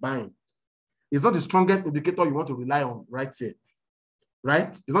market is buying. It's not the strongest indicator you want to rely on right here. Right?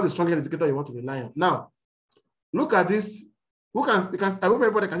 It's not the strongest indicator you want to rely on. Now, look at this. I hope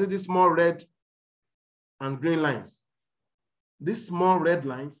everybody can see these small red and green lines. These small red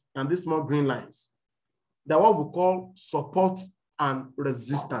lines and these small green lines. They're what we call support and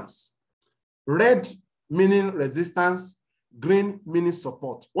resistance. Red meaning resistance, green meaning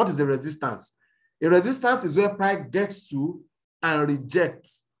support. What is a resistance? A resistance is where price gets to and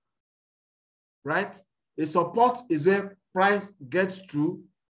rejects, right? A support is where price gets to,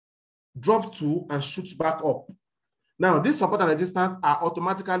 drops to, and shoots back up. Now, this support and resistance are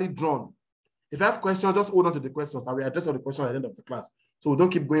automatically drawn. If you have questions, just hold on to the questions. I will address all the questions at the end of the class. So we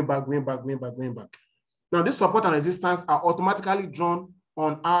don't keep going back. Now, this support and resistance are automatically drawn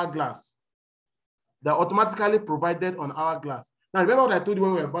on Hourglass. They're automatically provided on Hourglass. Now, remember what I told you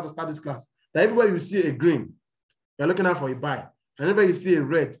when we were about to start this class, that everywhere you see a green, you're looking out for a buy. And whenever you see a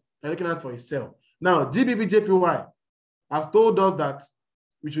red, you're looking out for a sell. Now, GBP-JPY has told us that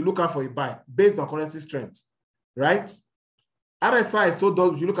we should look out for a buy based on currency strength, right? RSI has told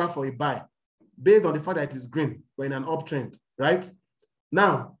us we should look out for a buy based on the fact that it is green. We're in an uptrend, right?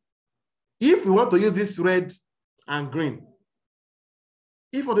 Now, if we want to use this red and green,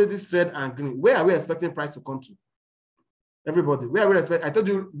 where are we expecting price to come to? Everybody, where are we expecting? I told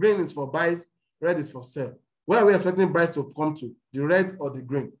you green is for buys, red is for sell. Where are we expecting price to come to? The red or the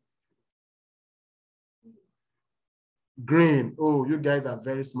green? Green. Oh, you guys are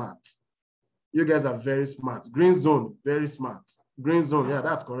very smart. You guys are very smart. Green zone, very smart. Green zone, yeah,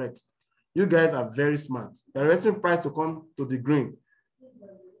 that's correct. You guys are very smart. You're expecting price to come to the green.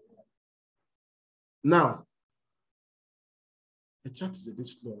 Now, the chart is a bit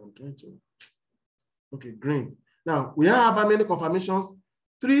slow. I'm trying to. Okay, green. Now, we have how many confirmations?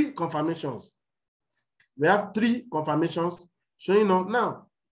 3 confirmations. We have 3 confirmations showing up. Now,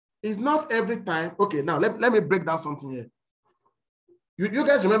 it's not every time. Okay, now let me break down something here. You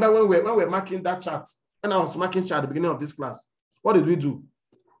guys remember when we're marking that chart, when I was marking chart at the beginning of this class, what did we do?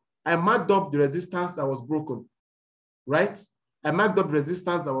 I marked up the resistance that was broken, right? I marked up the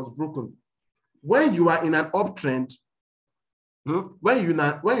resistance that was broken. When you are in an uptrend, when you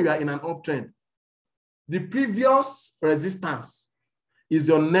are in an uptrend, the previous resistance is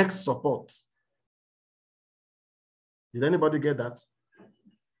your next support. Did anybody get that?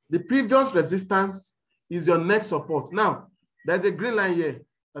 The previous resistance is your next support. Now, there's a green line here.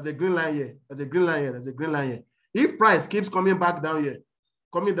 There's a green line here. There's a green line here. There's a green line here. If price keeps coming back down here,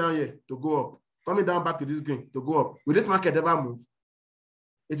 coming down here to go up, coming down back to this green to go up, will this market ever move?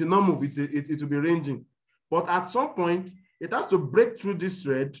 It will not move. It will be ranging. But at some point, it has to break through this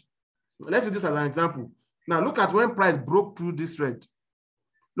red. Let's use this as an example. Now, look at when price broke through this red.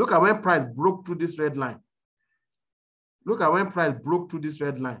 Look at when price broke through this red line. Look at when price broke through this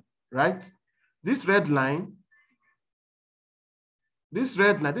red line, right? This red line, this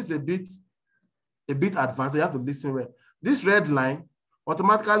is a bit advanced. You have to listen well. This red line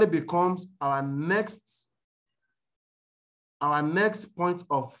automatically becomes our next point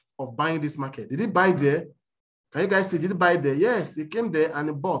of buying this market. Did it buy there? Can you guys see? Did it buy there? Yes, it came there and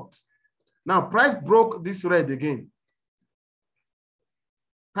it bought. Now, price broke this red again.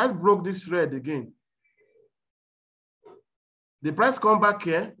 Price broke this red again. The price come back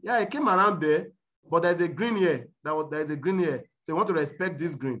here. Yeah, it came around there, but there's a green here. There's a green here. They want to respect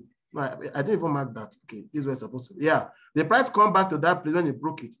this green. No, I didn't even mark that. Okay, this was supposed to. Yeah, the price come back to that place when it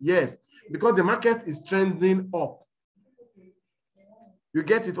broke it. Yes, because the market is trending up. You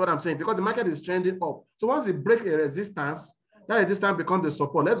get it, what I'm saying? Because the market is trending up. So once it breaks a resistance, that resistance becomes the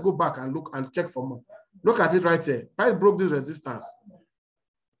support. Let's go back and look and check for more. Look at it right here. Price broke this resistance.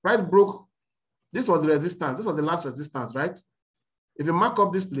 Price broke. This was the resistance. This was the last resistance, right? If you mark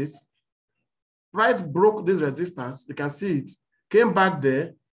up this place, price broke this resistance. You can see it. Came back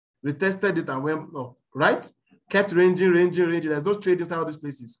there, retested it and went up, right? Kept ranging. There's no trade inside all these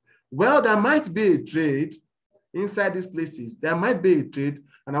places. Well, there might be a trade inside these places. There might be a trade,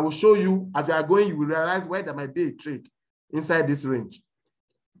 and I will show you as we are going, you will realize why there might be a trade inside this range.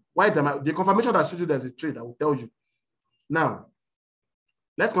 Why the confirmation that shows you there's a trade, I will tell you. Now,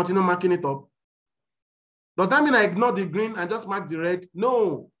 let's continue marking it up. Does that mean I ignore the green and just mark the red?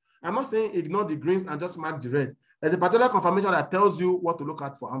 No, I'm not saying ignore the greens and just mark the red. There's a particular confirmation that tells you what to look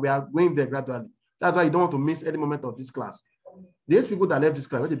out for, and we are going there gradually. That's why you don't want to miss any moment of this class. The 8 people that left this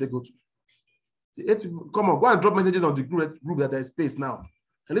class, where did they go to? The 8 people, come on, go and drop messages on the group that there's space now.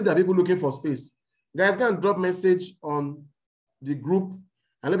 I think there are people looking for space. Guys, go and drop message on the group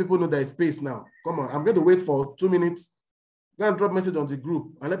and let people know there is space now. Come on, I'm going to wait for 2 minutes. Go and drop message on the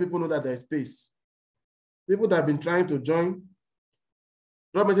group and let people know that there is space. People that have been trying to join,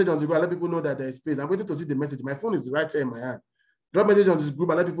 drop message on the group and let people know that there is space. I'm waiting to see the message. My phone is right here in my hand. Drop message on this group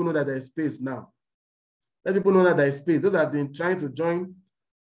and let people know that there is space now. Let people know that there is space. Those that have been trying to join,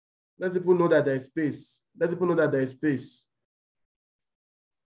 let people know that there is space. Let people know that there is space.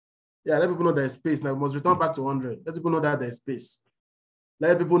 Yeah, let people know there is space. Now we must return back to 100. Let people know that there is space.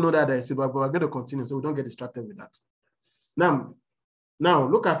 Let people know that there is space, but we're going to continue so we don't get distracted with that. Now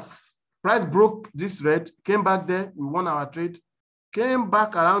look at price broke this red, came back there, we won our trade, came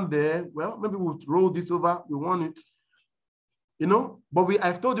back around there. Well, maybe we'll roll this over, we won it. You know, but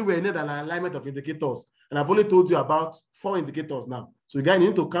I've told you we need an alignment of indicators, and I've only told you about 4 indicators now. So you guys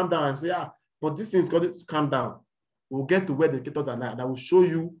need to calm down and say, but this thing's got to calm down. We'll get to where the indicators are now, and I will show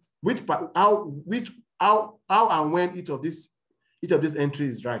you how and when each of these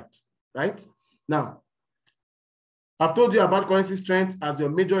entries is right? Now, I've told you about currency strength as your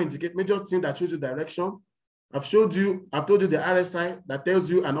major thing that shows you direction. I've told you the RSI that tells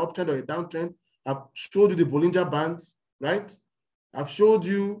you an uptrend or a downtrend. I've showed you the Bollinger Bands, right? I've showed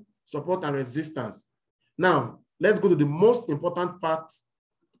you support and resistance. Now, let's go to the most important part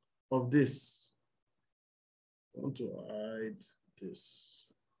of this. I want to hide this.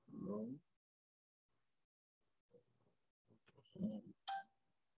 No.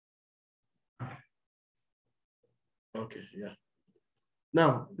 Okay, yeah.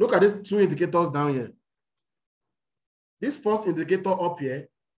 Now, look at these two indicators down here. This first indicator up here,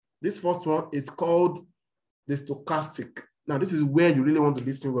 this first one is called the stochastic. Now, this is where you really want to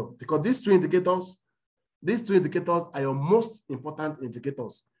listen well, because these two indicators are your most important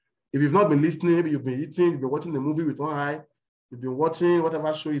indicators. If you've not been listening, maybe you've been eating, you've been watching the movie with one eye, you've been watching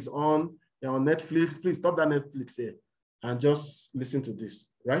whatever show is on, you're on Netflix, please stop that Netflix here and just listen to this,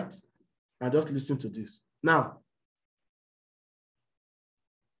 right? And just listen to this. Now,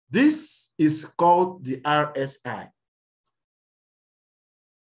 this is called the RSI.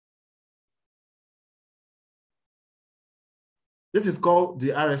 This is called the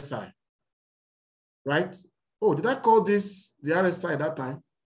RSI, right? Oh, did I call this the RSI that time?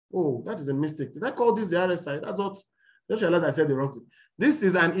 Oh, that is a mistake. Did I call this the RSI? That's what, just realized I said the wrong thing. This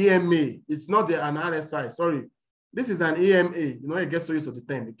is an EMA. It's not an RSI, sorry. This is an EMA. You know, it gets so used to the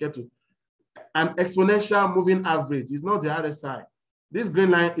term. You get to an exponential moving average. It's not the RSI. This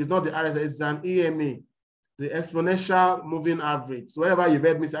green line is not the RSI, it's an EMA, the exponential moving average. So wherever you've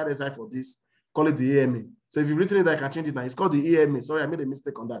heard me say RSI for this, call it the EMA. So if you've written it, I can change it now. It's called the EMA. Sorry, I made a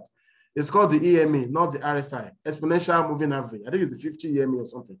mistake on that. It's called the EMA, not the RSI, exponential moving average. I think it's the 50 EMA or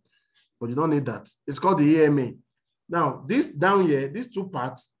something, but you don't need that. It's called the EMA. Now, this down here, these two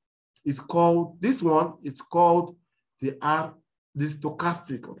parts is called, this one, it's called the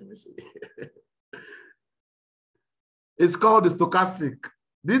stochastic. Okay, let me see. It's called the stochastic.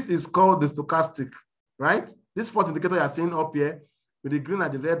 This is called the stochastic, right? This first indicator you're seeing up here with the green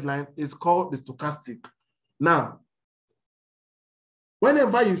and the red line is called the stochastic. Now,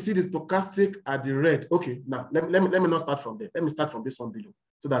 whenever you see the stochastic at the red, okay, now let me not start from there. Let me start from this one below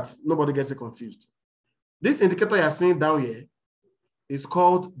so that nobody gets confused. This indicator you're seeing down here is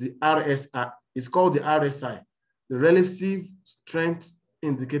called the RSI. It's called the RSI, the relative strength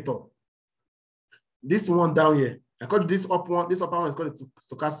indicator. This one down here, I call this up one. This upper one is called the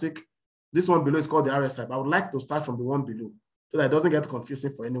stochastic. This one below is called the RSI. But I would like to start from the one below so that it doesn't get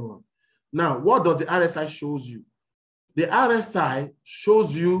confusing for anyone. Now, what does the RSI shows you? The RSI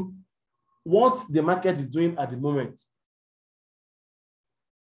shows you what the market is doing at the moment.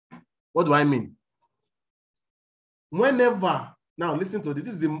 What do I mean? Whenever, now listen to this.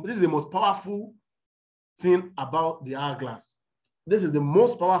 This is the most powerful thing about the hourglass. This is the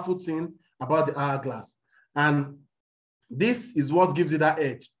most powerful thing about the hourglass. And this is what gives it that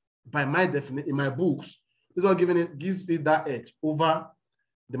edge. By my definition, in my books, this is what gives it that edge over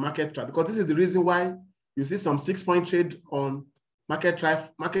the market trap. Because this is the reason why you see some 6-point trade on market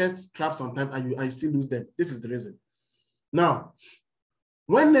traps sometimes and you still lose them. This is the reason. Now,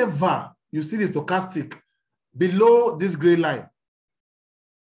 whenever you see the stochastic below this gray line,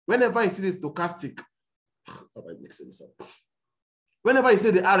 whenever you see the stochastic, whenever you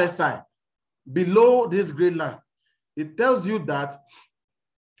see the RSI below this gray line, it tells you that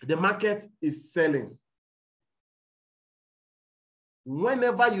the market is selling.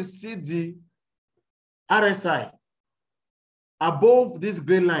 Whenever you see the RSI above this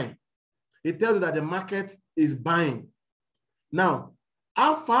green line, it tells you that the market is buying. Now,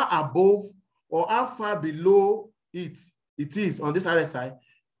 how far above or how far below it is on this RSI,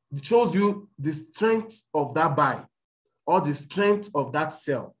 it shows you the strength of that buy or the strength of that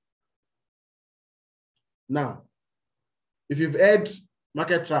sell. Now, if you've heard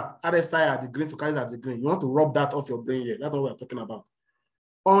market trap, RSI at the green, stochastic at the green, you want to rub that off your brain here. That's what we're talking about.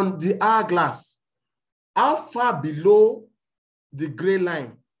 On the hourglass, how far below the gray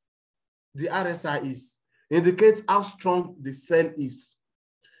line the RSI is indicates how strong the sell is.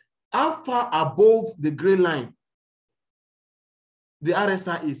 How far above the gray line the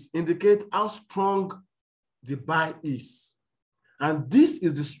RSI is indicates how strong the buy is. And this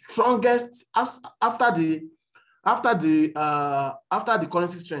is the strongest after the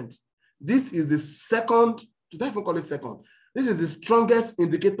currency strength. This is the second, did I even call it second? This is the strongest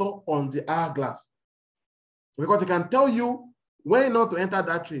indicator on the hourglass. Because it can tell you when not to enter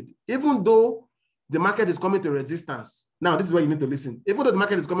that trade, even though the market is coming to resistance. Now, this is where you need to listen. Even though the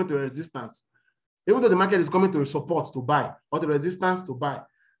market is coming to resistance, even though the market is coming to support to buy or the resistance to buy,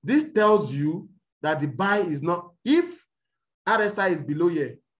 this tells you that the buy is not, if RSI is below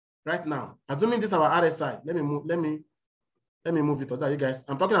here right now, assuming this is our RSI, let me move it so that you guys,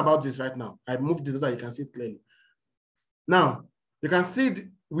 I'm talking about this right now. I moved this so that you can see it clearly. Now, you can see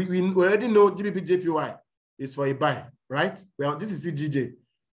we already know GBP JPY is for a buy, right? Well, this is CGJ.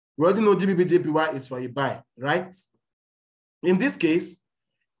 We already know GBP JPY is for a buy, right? In this case,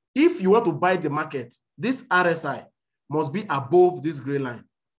 if you want to buy the market, this RSI must be above this gray line.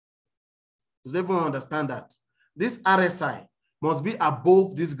 Does everyone understand that? This RSI must be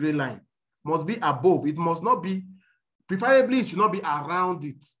above this gray line, must be above. It must not be, preferably it should not be around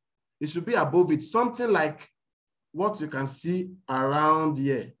it. It should be above it, something like what you can see around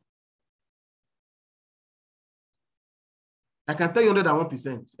here. I can tell you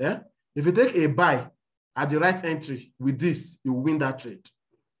 101%. Yeah? If you take a buy at the right entry with this, you win that trade.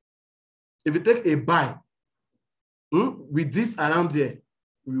 If you take a buy with this around here,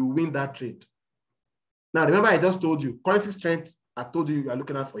 you win that trade. Now, remember I just told you, currency strength, I told you are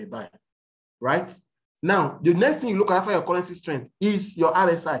looking at for a buy, right? Now, the next thing you look at for your currency strength is your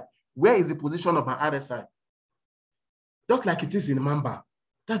RSI. Where is the position of my RSI? Just like it is in Mamba.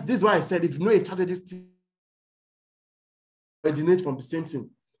 This is why I said if you know a strategist originate from the same thing.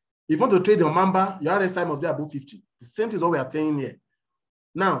 If you want to trade on Mamba, your RSI must be above 50. The same thing is what we are saying here.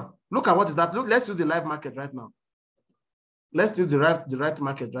 Now, look at what is happening. Let's use the live market right now. Let's use the right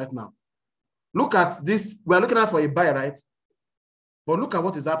market right now. Look at this. We are looking at for a buy, right? But look at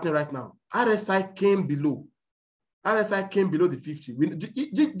what is happening right now. RSI came below. RSI came below the 50.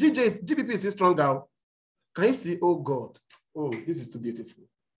 GBP is still stronger. Can you see? Oh, God. Oh, this is too beautiful.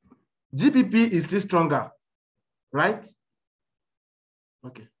 GBP is still stronger, right?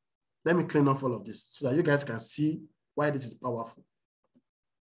 Okay. Let me clean off all of this so that you guys can see why this is powerful.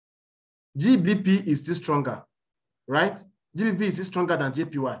 GBP is still stronger, right? GBP is still stronger than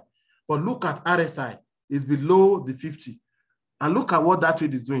JPY. But look at RSI. It's below the 50. And look at what that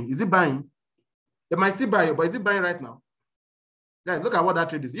trade is doing. Is it buying? It might still buy, but is it buying right now? Guys, look at what that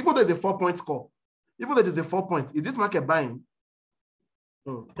trade is. Even though there's a 4-point score, even though there's a 4-point, is this market buying?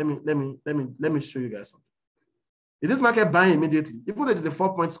 Oh, let me show you guys something. Is this market buying immediately? Even though there's a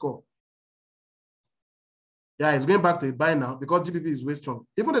 4-point score. Yeah, it's going back to a buy now because GBP is way strong.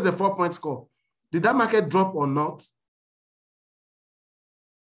 Even though there's a 4-point score, did that market drop or not?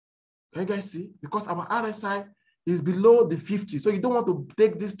 Can you guys see? Because our RSI is below the 50. So you don't want to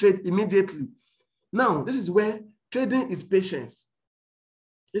take this trade immediately. Now, this is where trading is patience.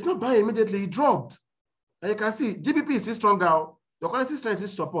 It's not buying immediately, it dropped. And you can see GBP is still stronger. Your currency strength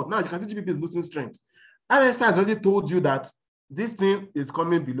is support. Now you can see GBP is losing strength. RSI has already told you that this thing is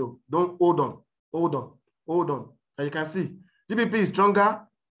coming below. Don't hold on, hold on, hold on. And you can see GBP is stronger.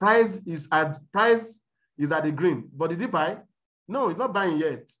 Price is at the green. But did it buy? No, it's not buying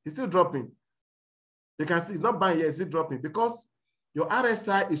yet. It's still dropping. You can see it's not buying yet, it's still dropping because your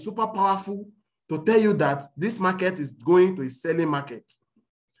RSI is super powerful to tell you that this market is going to a selling market.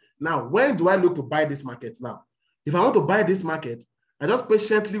 Now, when do I look to buy this market now? If I want to buy this market, I just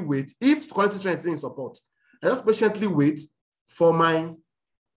patiently wait. If currency trend is in support, I just patiently wait for my,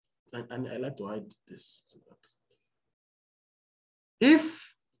 and I like to hide this. So that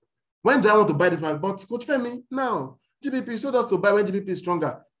when do I want to buy this market? But Coach Femi, now, GBP showed us to buy when GBP is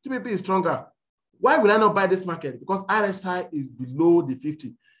stronger. GBP is stronger. Why will I not buy this market? Because RSI is below the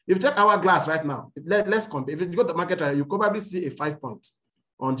 50. If you check Hourglass right now, let's compare. If you go to the market, you probably see a 5-point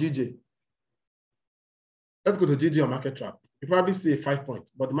on GJ. Let's go to GJ on market trap. You probably see a 5-point,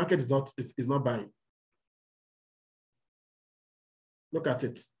 but the market is not buying. Look at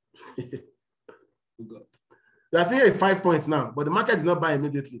it. Oh God. We are seeing a 5 points now, but the market is not buying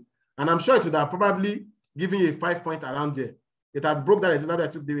immediately. And I'm sure it would have probably given you a 5-point around there. It has broke that resistance that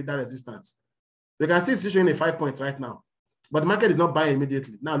I took with that resistance. You can see it's showing a 5 points right now, but the market is not buying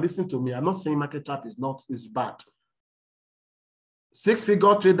immediately. Now, listen to me. I'm not saying market trap is bad.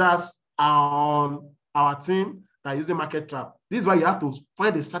 6-figure traders are on our team that are using market trap. This is why you have to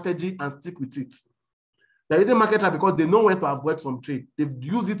find a strategy and stick with it. They're using market trap because they know when to avoid some trade. They've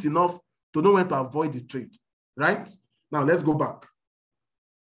used it enough to know when to avoid the trade, right? Now, let's go back.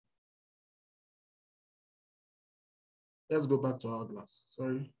 Let's go back to Hourglass.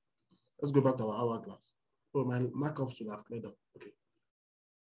 Sorry. Let's go back to our Hourglass. Oh, my markup should have cleared up. Okay.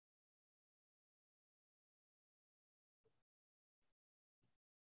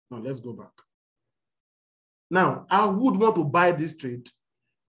 Now, let's go back. Now, I would want to buy this trade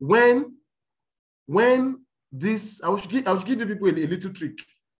when this, I should give you people a little trick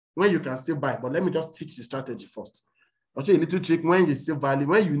when you can still buy, but let me just teach the strategy first. I'll show you a little trick when you still valid,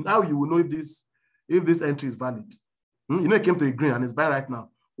 how you will know if this entry is valid. You know, it came to a green and it's buy right now.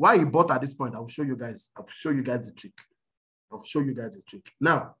 why you bought at this point, I will show you guys. I'll show you guys the trick. I'll show you guys the trick.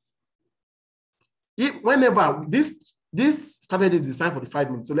 Now, whenever this strategy is designed for the 5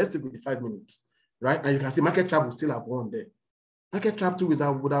 minutes, so let's stick with the 5 minutes, right? And you can see market trap will still have won there. Market trap 2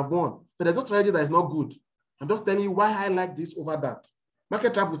 would have won. But there's no strategy that is not good. I'm just telling you why I like this over that.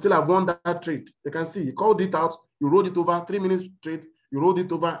 Market trap will still have won that trade. You can see, you called it out, you rolled it over, 3 minutes trade, you rolled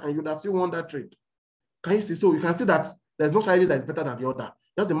it over, and you'd have still won that trade. Can you see? So you can see that there's no strategy that is better than the other.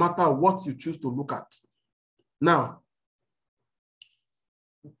 It doesn't matter what you choose to look at. Now,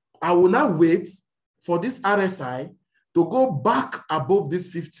 I will now wait for this RSI to go back above this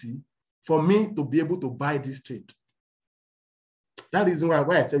 50 for me to be able to buy this trade. That is why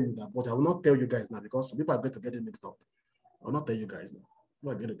I tell you that, but I will not tell you guys now because some people are going to get it mixed up. I will not tell you guys now.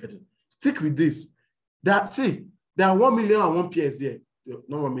 People are going to get it. Stick with this. There are 1 million and 1 pairs here.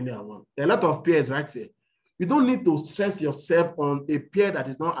 Not 1 million and 1. There are a lot of pairs right here. You don't need to stress yourself on a pair that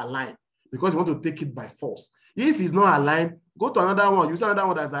is not aligned because you want to take it by force. If it's not aligned, go to another one. Use another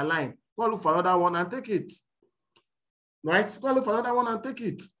one that's aligned. Go look for another one and take it. Right? Go look for another one and take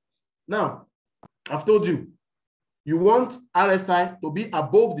it. Now, I've told you, you want RSI to be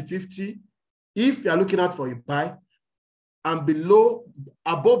above the 50 if you are looking out for a buy and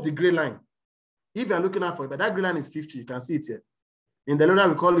above the gray line. If you are looking out for a buy, that gray line is 50. You can see it here. In the Luna,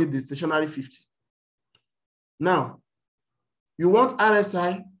 we call it the stationary 50. Now, you want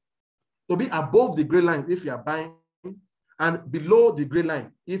RSI to be above the gray line if you are buying and below the gray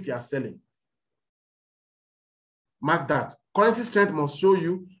line if you are selling. Mark that. Currency strength must show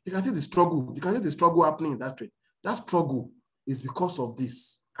you. You can see the struggle. You can see the struggle happening in that trade. That struggle is because of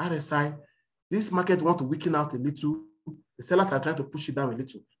this. RSI, this market want to weaken out a little. The sellers are trying to push it down a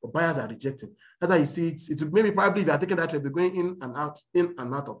little, but buyers are rejecting. That's how you see it. It maybe probably if you are taking that trade, you're going in and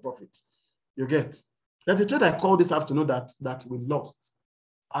out of profit. You get. There's a trade I called this afternoon that we lost.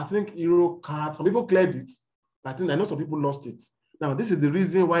 I think Euro card, some people cleared it. I know some people lost it. Now, this is the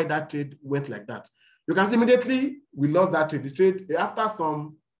reason why that trade went like that. You can see immediately we lost that trade. The trade, after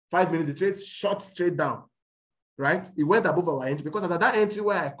some 5 minutes, the trade shot straight down, right? It went above our entry because at that entry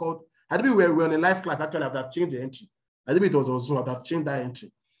where I called, I think we were on a live class, actually, I would have changed the entry. I think it was on Zoom, I would have changed that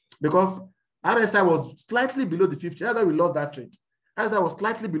entry because RSI was slightly below the 50. That's why we lost that trade. RSI was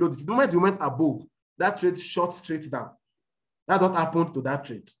slightly below the 50. The moment we went above, that trade shot straight down. That's what happened to that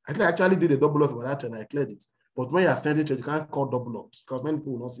trade. I think I actually did a double up for that trade and I cleared it. But when you're sending trade, you can't call double ups because many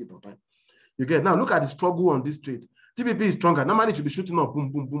people will not see it on time. You get now, look at the struggle on this trade. GBP is stronger. Normally it should be shooting up,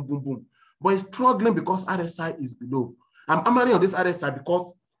 boom, boom, boom, boom, boom. But it's struggling because RSI is below. I'm hammering on this RSI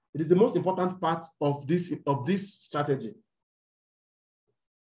because it is the most important part of this strategy.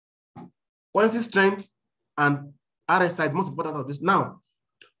 Currency strength and RSI is the most important of this. Now,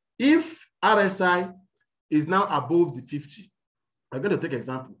 if RSI is now above the 50, I'm going to take an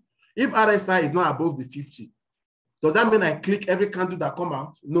example. If RSI is not above the 50, does that mean I click every candle that come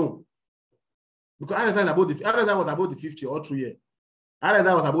out? No. Because RSI was above the 50 all through here.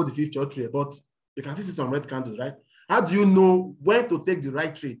 RSI was above the 50 all through here, but you can see some red candles, right? How do you know when to take the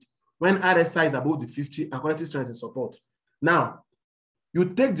right trade when RSI is above the 50 and currency strength is support? Now, you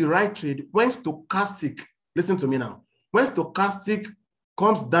take the right trade when stochastic, listen to me now, when stochastic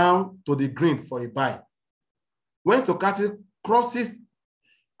comes down to the green for a buy. When stochastic crosses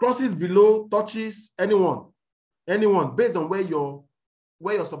below, touches anyone, based on where your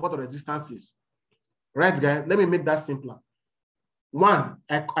support or resistance is. Right, guys? Let me make that simpler. One,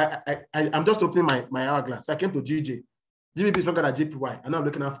 I'm just opening my hourglass. So I came to GJ. GBP is stronger than JPY, and now I'm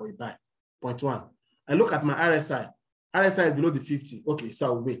looking out for a buy. Point one. I look at my RSI. RSI is below the 50. Okay, so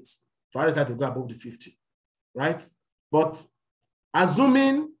I'll wait for RSI to go above the 50, right? But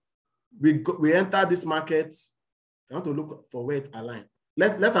assuming we enter this market, I want to look for where it aligns.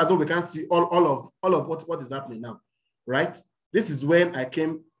 Let's assume we can see all of what is happening now, right? This is when I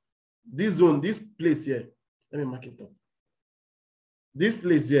came, this zone, this place here. Let me mark it up. This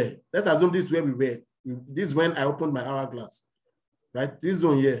place here, let's assume this is where we were. This is when I opened my hourglass, right? This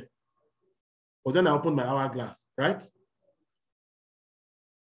zone here was when I opened my hourglass, right?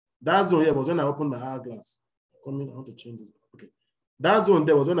 That zone here was when I opened my hourglass. I want to change this. Okay. That zone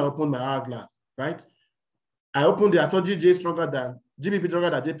there was when I opened my hourglass, right? I opened it, I saw GJ stronger than GBP stronger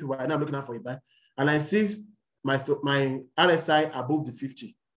than JPY, and I'm looking out for a buy. And I see my RSI above the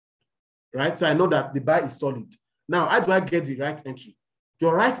 50, right? So I know that the buy is solid. Now, how do I get the right entry?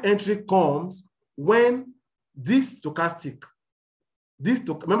 Your right entry comes when this stochastic,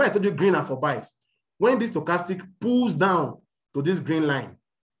 remember I told you green are for buys. When this stochastic pulls down to this green line.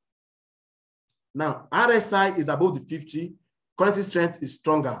 Now, RSI is above the 50, currency strength is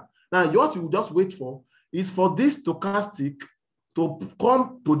stronger. Now, what you just wait for is for this stochastic to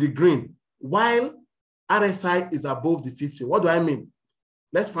come to the green while RSI is above the 50. What do I mean?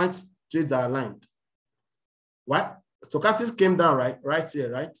 Let's find trades that are aligned. What? Stochastics came down right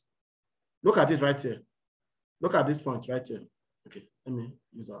here, right? Look at it right here. Look at this point right here. Okay, let me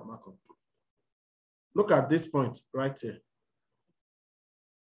use our markup. Look at this point right here.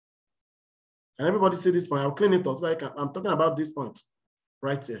 Can everybody see this point? I'll clean it up. So I'm talking about this point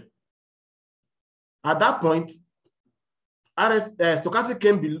right here. At that point, stochastic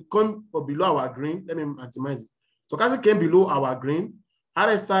came below our green. Let me maximize it. Stochastic came below our green.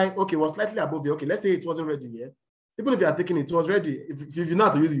 RSI, okay, was slightly above here. Okay, let's say it wasn't ready here. Even if you are taking it, it was ready. If you know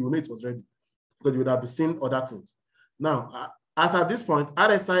how to use it, you will know it was ready because you would have seen other things. Now, at this point,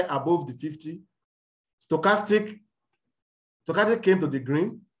 RSI above the 50, stochastic came to the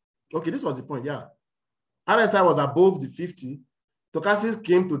green. Okay, this was the point, yeah. RSI was above the 50, stochastic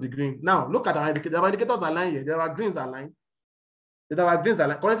came to the green. Now, look at our indicators. Our indicators aligned here. There are greens aligned. There are greens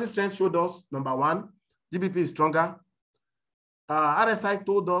aligned. Currency strength showed us, number one, GBP is stronger. RSI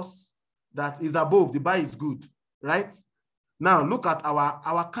told us that is above, the buy is good, right? Now, look at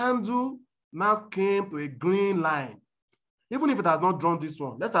our candle now came to a green line. Even if it has not drawn this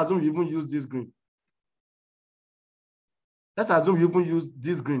one, let's assume you even use this green. Let's assume you even use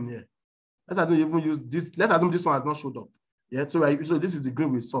this green here. Let's assume you even use this. Let's assume this one has not showed up. Yeah, so this is the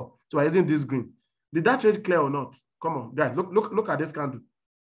green we saw. So we're using this green. Did that trade clear or not? Come on, guys, look at this candle.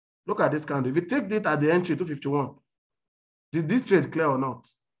 Look at this candle. If you take it at the entry 251, did this trade clear or not?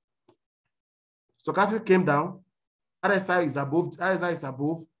 Stochastic came down. RSI is above. RSI is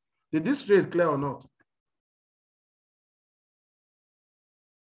above. Did this trade clear or not?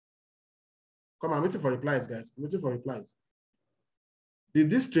 Come on, I'm waiting for replies, guys. I'm waiting for replies. Did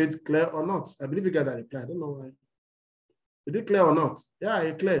this trade clear or not? I believe you guys are replying. I don't know why. Did it clear or not? Yeah,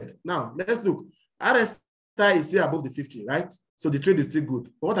 it cleared. Now, let's look. RSI is still above the 50, right? So the trade is still good.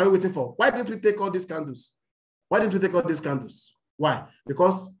 But what are we waiting for? Why didn't we take all these candles? Why didn't we take all these candles? Why?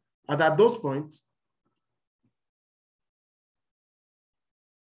 Because at those points,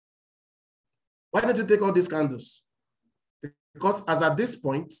 why didn't we take all these candles? Because at this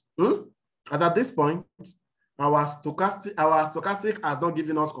point, our stochastic has not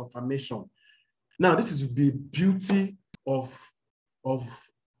given us confirmation. Now, this is the beauty of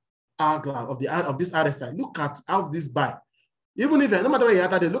Hourglass, of this RSI. Look at how this buy, even if no matter where you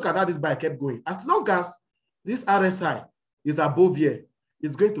are, look at how this buy kept going. As long as this RSI is above here,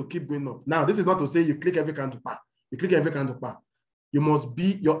 it's going to keep going up. Now, this is not to say you click every candle path. You click every candle path. You must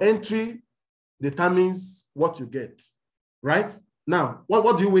be, your entry determines what you get, right? Now,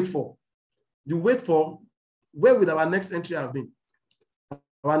 what do you wait for? You wait for, where would our next entry have been?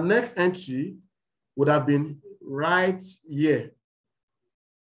 Our next entry would have been right here,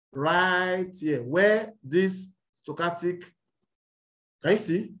 where this stochastic, can you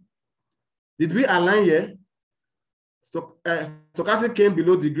see? Did we align here? Stochastic came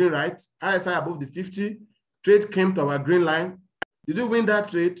below the green, right? RSI above the 50, trade came to our green line. Did you win that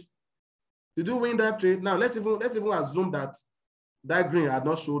trade? Did you win that trade? Now let's even assume that green had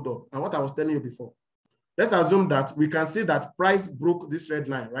not showed up. And what I was telling you before, let's assume that we can see that price broke this red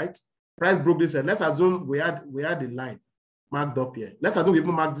line, right? Price broke this red. Let's assume we had a line marked up here. Let's assume we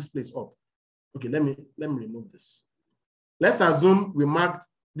even marked this place up. Okay, let me remove this. Let's assume we marked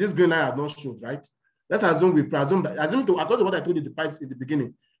this green line had not showed, right? Let's assume according to what I told you the price in the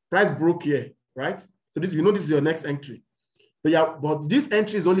beginning, price broke here, right? So this, you know, this is your next entry. So yeah, but this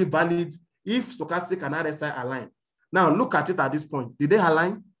entry is only valid if stochastic and RSI align. Now look at it at this point. Did they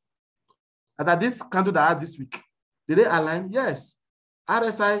align? At this candle that I had this week, did they align? Yes.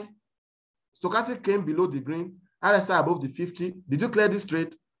 RSI, stochastic came below the green, RSI above the 50. Did you clear this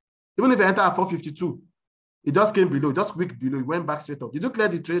trade? Even if you enter at 452, it just came below, just wicked below, it went back straight up. Did you clear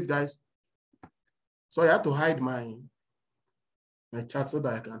the trade, guys? So I had to hide my chart so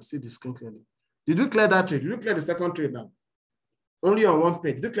that I can see the screen clearly. Did you clear that trade? Did you clear the second trade now? Only on one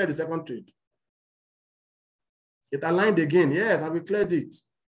page. Did you clear the second trade? It aligned again. Yes, and we cleared it.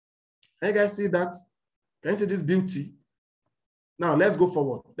 Can you guys see that? Can you see this beauty? Now let's go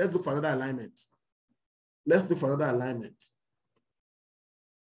forward. Let's look for another alignment. Let's look for another alignment.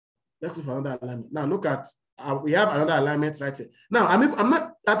 Let's look for another alignment. Now look at, we have another alignment right here. Now, I'm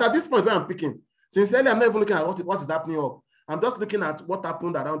not, at this point where I'm picking, sincerely, I'm not even looking at what is happening up. I'm just looking at what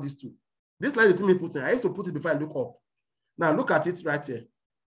happened around these two. This line is me putting. I used to put it before I look up. Now look at it right here.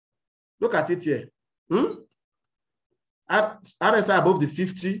 Look at it here. RSI above the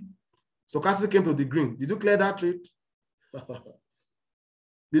 50. Stochastic came to the green. Did you clear that trade?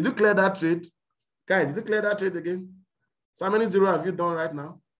 Did you clear that trade? Guys, did you clear that trade again? So how many zero have you done right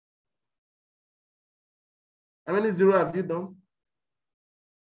now? How many zero have you done?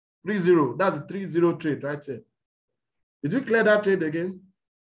 3-0. That's a 3-0 trade right there. Did we clear that trade again?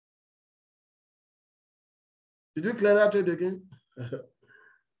 Did we clear that trade again?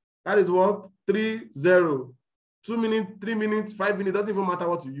 That is what? 3-0. 2 minutes, 3 minutes, 5 minutes, doesn't even matter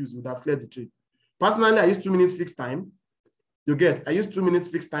what you use, you would have cleared the trade. Personally, I use 2 minutes fixed time. You get, I use 2 minutes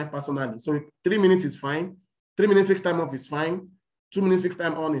fixed time personally. So 3 minutes is fine. 3 minutes fixed time off is fine. 2 minutes fixed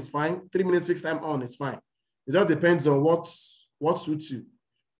time on is fine. 3 minutes fixed time on is fine. It just depends on what suits you.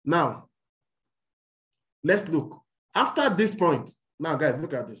 Now, let's look. After this point, now guys,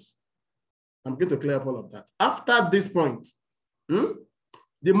 look at this. I'm going to clear up all of that. After this point,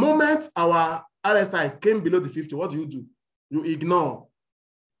 the moment our RSI came below the 50, what do? You ignore.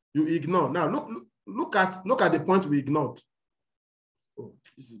 You ignore. Now look at the point we ignored. Oh,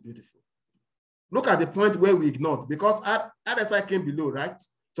 this is beautiful. Look at the point where we ignored because RSI came below, right?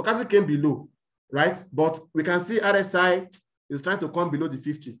 Stochastic came below, right? But we can see RSI is trying to come below the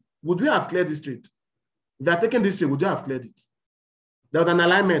 50. Would we have cleared this trade? If you are taking this trade, would you have cleared it? There was an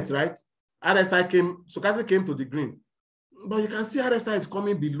alignment, right? RSI came, stochastic came to the green. But you can see RSI is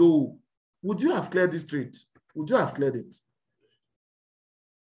coming below. Would you have cleared this trade? Would you have cleared it?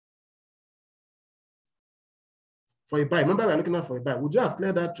 For a buy, remember we're looking at for a buy. Would you have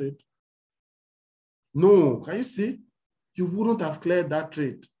cleared that trade? No. Can you see? You wouldn't have cleared that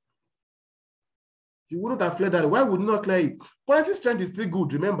trade. You wouldn't have cleared that. Why would you not clear it? Currency strength is still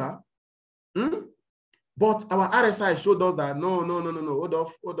good, remember? But our RSI showed us that no. Hold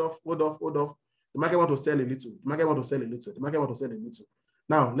off. The market want to sell a little. The market want to sell a little. The market want to sell a little.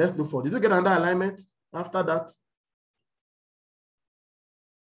 Now, let's look for, did you get another alignment after that?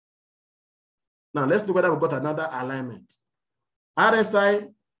 Now, let's look whether we got another alignment.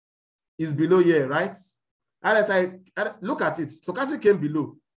 RSI is below here, right? RSI, look at it. Stochastic came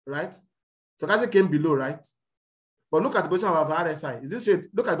below, right? Stochastic came below, right? But look at the position of our RSI. Is this trade,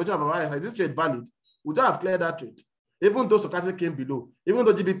 look at the position of our RSI. Is this trade valid? Would you have cleared that trade? Even though stochastic came below, even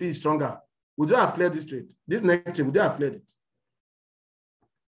though GBP is stronger, would you have cleared this trade? This next trade, would you have cleared it?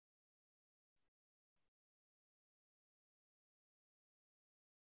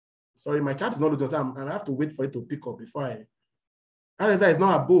 Sorry, my chart is not looking, so I have to wait for it to pick up before RSI is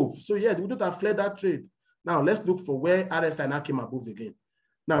not above. So yes, we don't have cleared that trade. Now let's look for where RSI now came above again.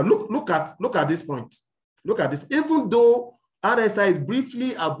 Now look at this point. Look at this. Even though RSI is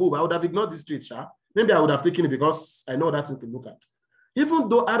briefly above, I would have ignored this trade, Sha. Maybe I would have taken it because I know that's thing to look at. Even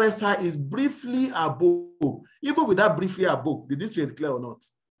though RSI is briefly above, even with that briefly above, did this trade clear or not?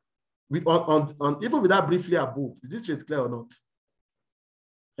 Even with that briefly above, did this trade clear or not?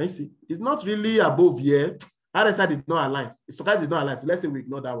 Can you see? It's not really above here. RSI did not align. Stochastic did not align. So let's say we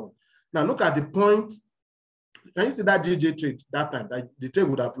ignore that one. Now look at the point. Can you see that GJ trade that time? That the trade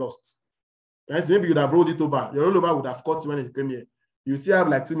would have lost. Can you see? Maybe you would have rolled it over. Your rollover would have caught when it came here. You still have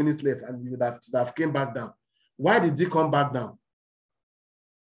like 2 minutes left and you would have came back down. Why did it come back down?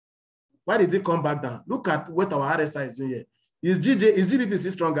 Why did it come back down? Look at what our RSI is doing here. Is GBP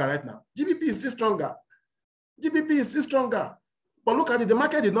still stronger right now? GBP is still stronger. GBP is still stronger. But look at it, the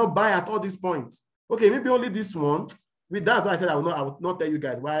market did not buy at all these points. Okay, maybe only this one. That's why I said I would not tell you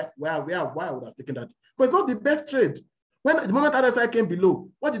guys why I would have taken that. But it's not the best trade. When the moment RSI came below,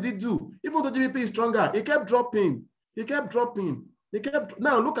 what did it do? Even though GBP is stronger, it kept dropping.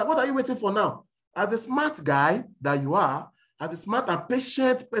 Now look at, what are you waiting for now? As a smart guy that you are, as a smart and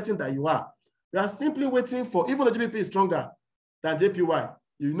patient person that you are simply waiting for, even though GBP is stronger than JPY,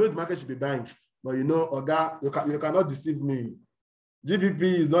 you know the market should be buying. But you know, Oga, you cannot deceive me. GBP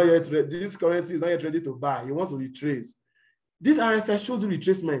is not yet ready. This currency is not yet ready to buy. He wants to retrace. This RSI shows you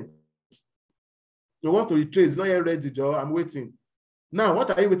retracement. He wants to retrace. It's not yet ready, Joe. I'm waiting. Now, what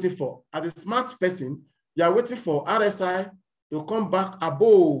are you waiting for? As a smart person, you are waiting for RSI to come back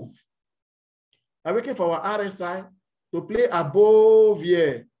above. I'm waiting for our RSI to play above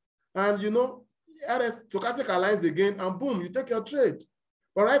here. And you know, stochastic aligns again, and boom, you take your trade.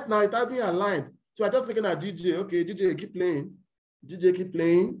 But right now, it hasn't aligned. So I'm just looking at GJ. Okay, GJ, keep playing. GJ, keep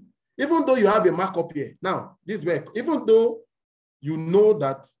playing. Even though you have a markup here. Now, this way, even though you know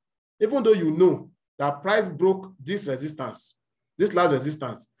that price broke this resistance, this last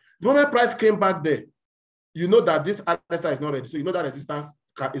resistance, the moment price came back there, you know that this RSI is not ready. So you know that resistance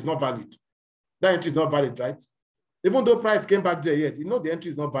is not valid. That entry is not valid, right? Even though price came back there yet, you know the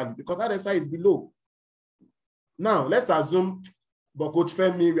entry is not valid because RSI is below. Now, let's assume, but Coach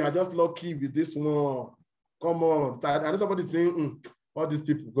Femi, we are just lucky with this one. Come on. I know somebody saying, all these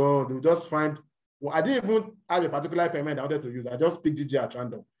people go, they'll just find. Well, I didn't even have a particular payment I wanted to use. I just picked GJ at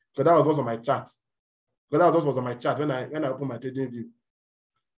random because that was what's on my chart. Because that was what was on my chart when I opened my trading view.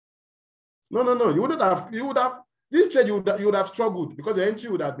 No. You would have This trade, you would have struggled because the entry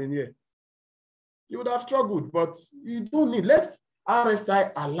would have been here. You would have struggled, but you don't need. Let's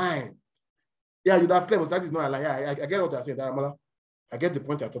RSI align. Yeah, you'd have clear, but that is not align. Yeah, I get what you're saying, Daramala. I get the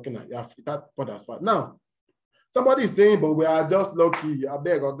point you're talking at. Yeah, that point as well. Now, somebody is saying, but we are just lucky. I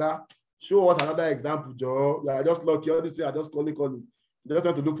beg, Oga, show us another example, Joe. You are just lucky. All this are just calling. You just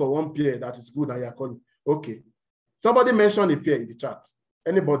want to look for one pair that is good and you're calling. Okay. Somebody mentioned a pair in the chat.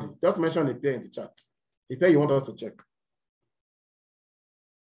 Anybody, just mention a pair in the chat. A pair you want us to check.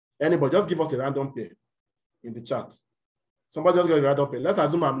 Anybody, just give us a random pair in the chat. Somebody just got a random pair. Let's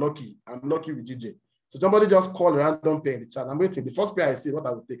assume I'm lucky. I'm lucky with GJ. So somebody just call a random pair in the chat. I'm waiting. The first pair I see, what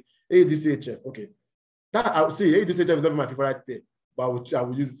I will take. ADCHF. Okay. That I will see. ADCHF is not my favorite pair, but I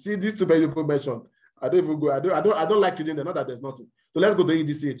will use it. See these two pairs you mentioned. I don't even go. I don't like reading them. Not that there's nothing. So let's go to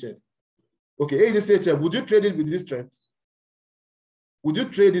ADCHF. Okay, ADCHF. Would you trade it with this strength? Would you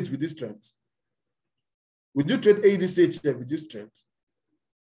trade it with this strength? Would you trade ADCHF with this strength?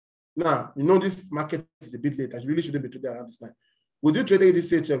 Now, you know this market is a bit late. I really shouldn't be trading around this time. Would you trade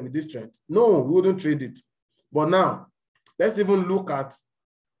ADCHF with this trend? No, we wouldn't trade it. But now, let's even look at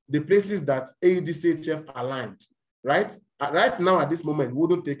the places that ADCHF aligned, right? Right now, at this moment, we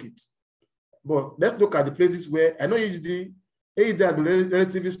wouldn't take it. But let's look at the places where, I know AUD has been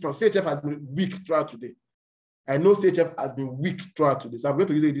relatively strong. CHF has been weak throughout today. I know CHF has been weak throughout today. So I'm going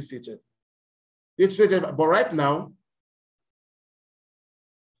to use ADCHF. But right now,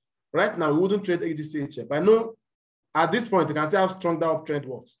 we wouldn't trade ADCHF. I know at this point, you can see how strong that uptrend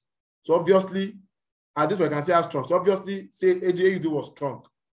was. So obviously, at this point, you can see how strong. So obviously, say AUD was strong,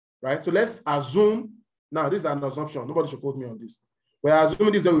 right? So let's assume, now this is an assumption. Nobody should quote me on this. We're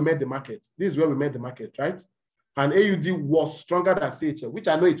assuming this is where we made the market. This is where we made the market, right? And AUD was stronger than CHF, which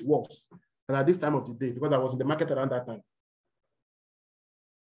I know it was. And at this time of the day, because I was in the market around that time.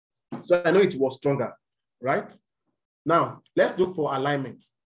 So I know it was stronger, right? Now, let's look for alignment.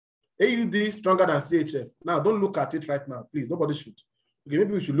 AUD is stronger than CHF. Now, don't look at it right now, please. Nobody should. Okay,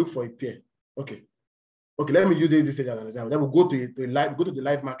 maybe we should look for a pair. Okay. Okay, let me use AUD as an example. Then we'll go to the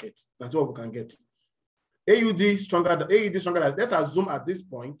live market. That's what we can get. AUD stronger than, let's assume at this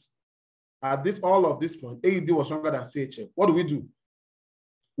point, all of this point, AUD was stronger than CHF. What do we do?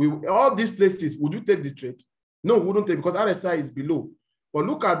 All these places, would you take the trade? No, we wouldn't take because RSI is below. But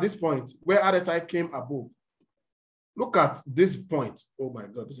look at this point where RSI came above. Look at this point. Oh my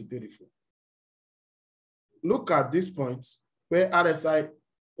God, this is beautiful. Look at this point where RSI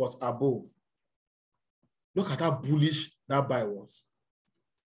was above. Look at how bullish that buy was.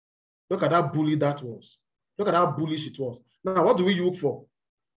 Look at how bullish that was. Look at how bullish it was. Now, what do we look for?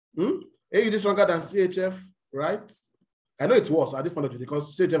 AUD stronger than CHF, right? I know it was at this point of view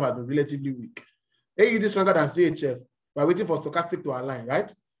because CHF has been relatively weak. AUD stronger than CHF. We're waiting for stochastic to align,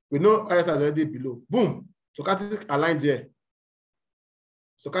 right? We know RSI is already below. Boom. Stochastic aligned here.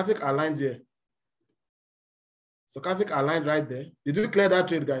 Stochastic aligned here. Stochastic aligned right there. Did we clear that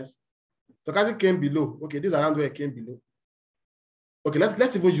trade, guys? Stochastic came below. Okay, this is around where it came below. Okay,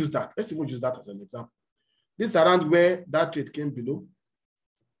 let's even use that. Let's even use that as an example. This is around where that trade came below.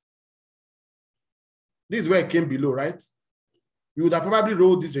 This is where it came below, right? You would have probably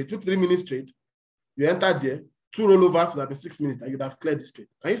rolled this trade. 2-3 minutes trade. You entered here. 2 rollovers would have been 6 minutes, and you'd have cleared this trade.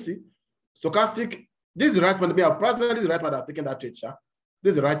 Can you see? Stochastic. This is the right point. Personally, this is the right point I've taken that trade, Sha.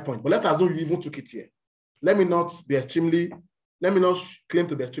 This is the right point. But let's assume you even took it here. Let me not claim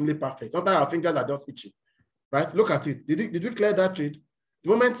to be extremely perfect. Sometimes our fingers are just itchy. Right? Look at it. Did we clear that trade? The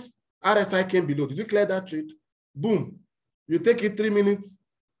moment RSI came below, did we clear that trade? Boom. You take it 3 minutes,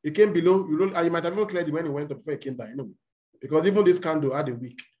 it came below, you roll, and you might have even cleared it when it went up before it came down. Anyway. Because even this candle had a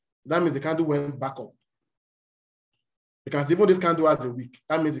week. That means the candle went back up. Because even this candle has a week.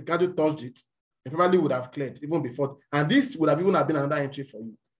 That means the candle touched it. It probably would have cleared even before. And this would have even been another entry for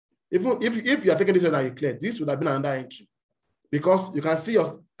you. Even if you are taking this and you cleared, this would have been another entry. Because you can see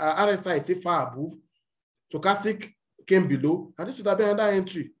your RSI is still far above. Stochastic came below, and this would have been another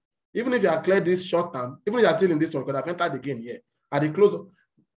entry. Even if you are cleared this short term, even if you are still in this one, you could have entered again here. At the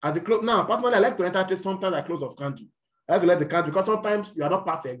close. Now, personally, I like to enter trade sometimes at close of candle. I like to let the candle, because sometimes you are not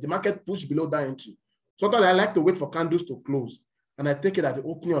perfect. The market push below that entry. Sometimes I like to wait for candles to close, and I take it at the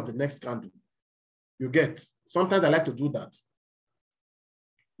opening of the next candle. You get. Sometimes I like to do that.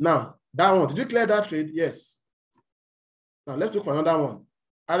 Now, that one, did you clear that trade? Yes. Now, let's look for another one.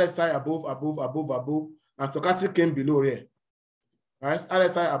 RSI above, and stochastic came below here. Right?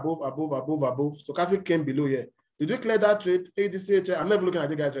 RSI above. Stochastic came below here. Did you clear that trade? ADCHF, I'm never looking at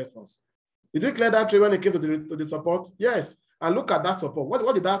the guy's response. Did you clear that trade when it came to the support? Yes. And look at that support.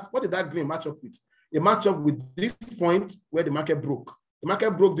 What did that green match up with? It matched up with this point where the market broke. The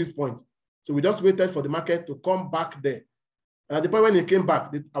market broke this point. So we just waited for the market to come back there. And at the point when it came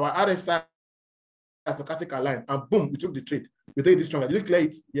back, our RSI stochastic aligned, and boom, we took the trade. We take this stronger. Did you clear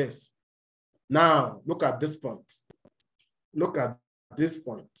it? Yes. Now, look at this point. Look at this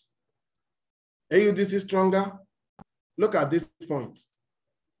point. AUDC stronger. Look at this point.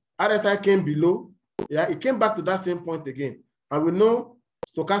 RSI came below. Yeah, it came back to that same point again. And we know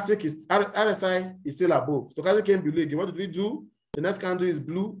stochastic is, RSI is still above. Stochastic came below again. What did we do? The next candle is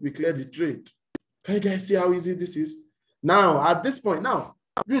blue. We cleared the trade. Can you guys see how easy this is? Now, at this point, now,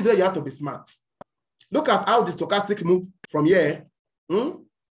 this is where you have to be smart. Look at how the stochastic move from here to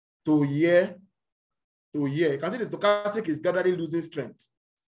here to here. You can see the stochastic is gradually losing strength,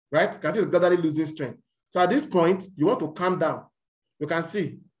 right? You can see it's gradually losing strength. So at this point, you want to calm down. You can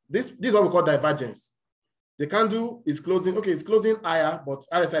see this is what we call divergence. The candle is closing, okay, it's closing higher, but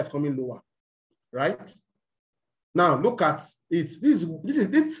RSI is coming lower, right? Now look at it. This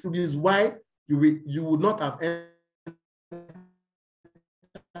is why you would not have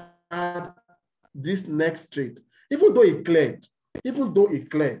had this next trade, even though it cleared,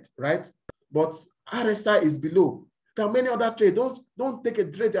 right? But RSI is below. There are many other trades. Don't take a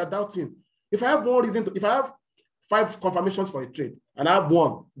trade you're doubting. If I have one reason to, if I have 5 confirmations for a trade and I have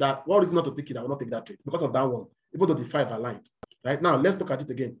one reason not to take it, I will not take that trade because of that one, even though the 5 aligned. Right now, let's look at it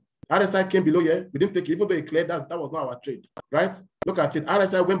again. RSI came below here. We didn't take it, even though it cleared. That was not our trade, right? Look at it.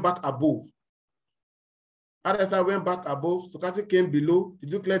 RSI went back above. RSI went back above. Stochastic came below.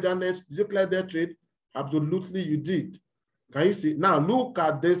 Did you clear that next? Did you clear that trade? Absolutely, you did. Can you see? Now, look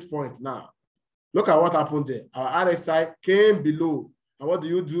at this point now. Look at what happened there. Our RSI came below. And what do?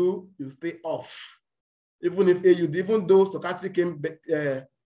 You stay off. Even if AUD, even though stochastic came, even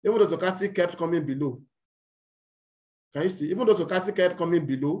though stochastic kept coming below. Can you see? Even though stochastic kept coming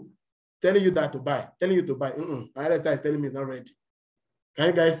below, telling you that to buy, telling you to buy. RSI is telling me it's not ready. Can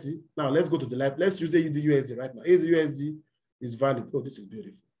you guys see? Now let's go to the live. Let's use AUD USD right now. AUD USD is valid. Oh, this is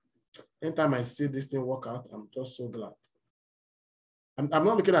beautiful. Anytime I see this thing work out, I'm just so glad. I'm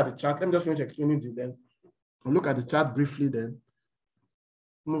not looking at the chart. Let me just finish explaining this then. I'll look at the chart briefly then.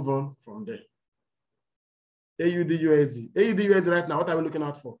 Move on from there. AUD USD. AUD USD right now, what are we looking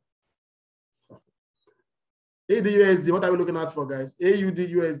out for? AUD USD, what are we looking out for, guys? AUD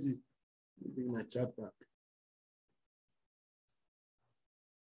USD. Bring my chart back.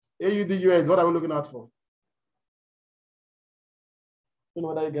 AUD USD, what are we looking out for? I don't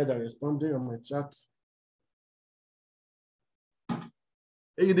know whether you guys are responding on my chat.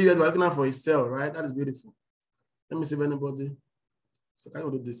 AUD USD, we're looking out for a sell, right? That is beautiful. Let me see if anybody. So kind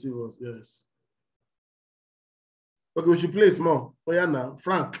of deceive us, yes. Okay, we should play small. Oh yeah, now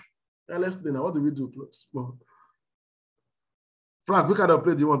Frank. Yeah, let's play now. What do we do? Small. Frank, which kind of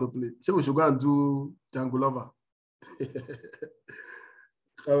play do you want to play? So we should go and do Django Lover.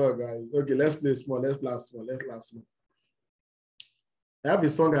 Come on, guys. Okay, let's play small. Let's laugh small. Let's laugh small. I have a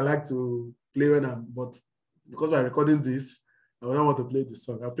song I like to play but because we're recording this, I don't want to play the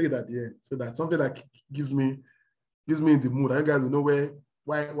song. I'll play it at the end so that something that gives me in the mood. You guys will know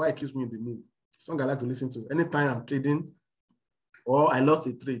why it keeps me in the mood. It's a song I like to listen to anytime I'm trading or I lost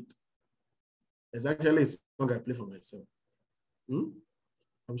a trade. It's actually a song I play for myself.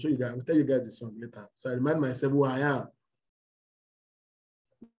 I'm sure you guys, I'll tell you guys the song later. So I remind myself who I am.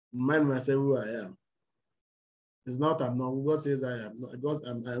 Remind myself who I am. It's not I'm not who God says I am. Not God,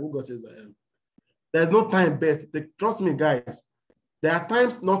 I'm who God says I am. There's no time best. Trust me, guys. There are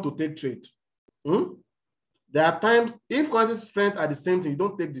times not to take trade. There are times, if currency strength are the same thing, you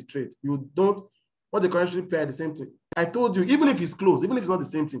don't take the trade. You don't, what the currency pair are the same thing. I told you, even if it's close, even if it's not the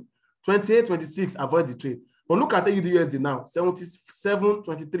same thing, 28, 26, avoid the trade. But look at the USD now, 77,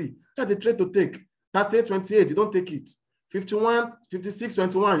 23. That's a trade to take. 38, 28, you don't take it. 51, 56,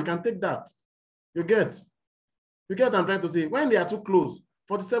 21, you can take that. You get what I'm trying to say. When they are too close,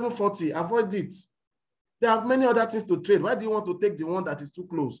 47, 40, avoid it. There are many other things to trade. Why do you want to take the one that is too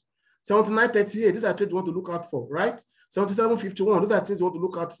close? 79.38, these are trades you want to look out for, right? 77.51, those are things you want to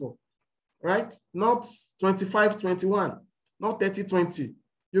look out for, right? Not 25.21, not 30.20.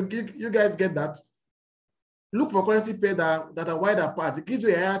 You guys get that? Look for currency pair that are wide apart. It gives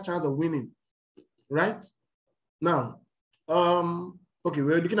you a higher chance of winning, right? Now, okay,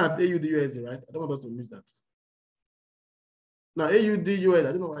 we're looking at AUD USD, right? I don't want us to miss that. Now, AUD USD,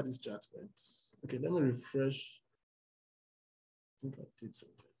 I don't know why this chart went. Okay, let me refresh. I think I did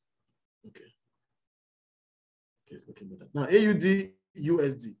something. Okay, it's looking better. Now, AUD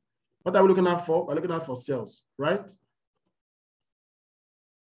USD. What are we looking at for? We're looking at for sales, right?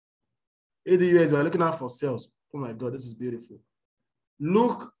 AUD USD, we're looking at for sales. Oh my God, this is beautiful.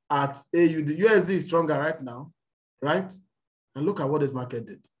 Look at AUD. USD is stronger right now, right? And look at what this market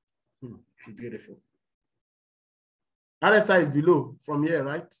did. Beautiful. RSI is below from here,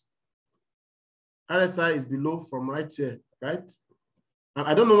 right? RSI is below from right here, right?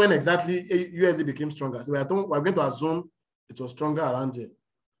 I don't know when exactly USD became stronger. So we're going to assume it was stronger around here.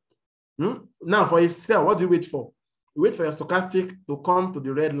 Now, for a sell, what do you wait for? You wait for your stochastic to come to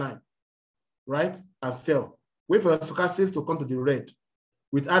the red line, right? And sell. Wait for your stochastics to come to the red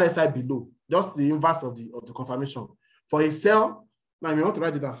with RSI below, just the inverse of the confirmation. For a sell, now you want to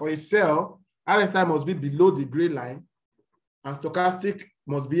write it down. For a sell, RSI must be below the gray line and stochastic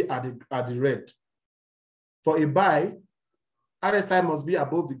must be at the red. For a buy, RSI must be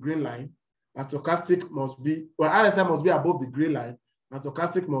above the green line and stochastic must be, well, RSI must be above the gray line and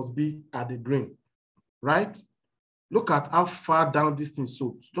stochastic must be at the green, right? Look at how far down this thing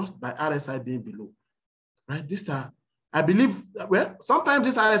sold, just by RSI being below, right? These are, I believe, well, sometimes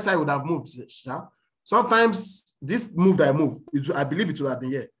this RSI would have moved. Sometimes this move that I moved, I believe it would have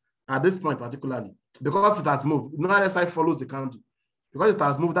been here at this point particularly, because it has moved. No RSI follows the candle. Because it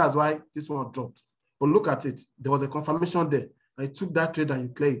has moved, that's why this one dropped. But look at it. There was a confirmation there. I took that trade and you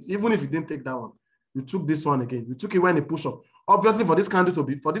clear it. Even if you didn't take that one, you took this one again. You took it when it pushed up. Obviously, for this candle to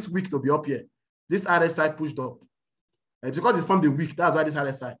be, for this week to be up here, this RSI pushed up. Right? Because it's from the week, that's why this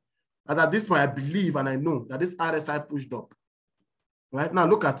RSI. And at this point, I believe and I know that this RSI pushed up. Right now,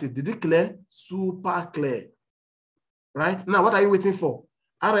 look at it. Did it clear? Super clear. Right now, what are you waiting for?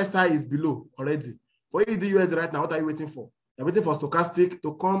 RSI is below already. For EDUSD right now, what are you waiting for? You're waiting for stochastic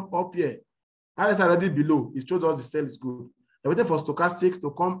to come up here. RSI already below. It shows us the sell is good. You're waiting for stochastics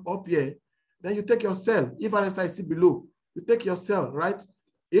to come up here. Then you take your sell. If RSI is still below, you take your sell, right?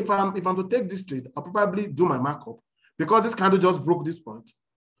 If I'm to take this trade, I'll probably do my markup. Because this candle just broke this point,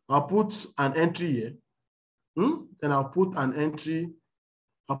 I'll put an entry here. Then I'll put an entry.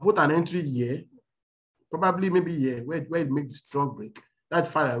 I'll put an entry here. Probably maybe here, where it makes the strong break. That's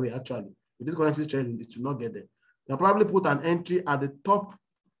far away, actually. With this currency trade, it will not get there. I'll probably put an entry at the top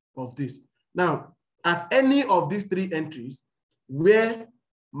of this. Now, at any of these three entries, where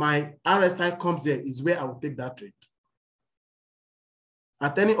my RSI comes here is where I will take that trade.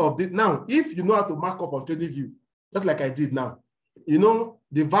 At any of this, now, if you know how to mark up on TradingView, just like I did now, you know,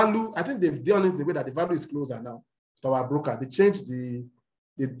 the value, I think they've done it in the way that the value is closer now to our broker. They changed the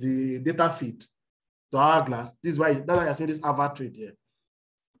data feed to Hourglass. This is why, that's why you're seeing this Ava trade here.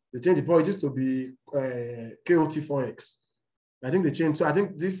 They changed the point. It used to be KOT4X. I think they changed. So I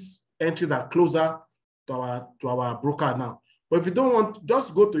think these entries are closer to our broker now. But if you don't want,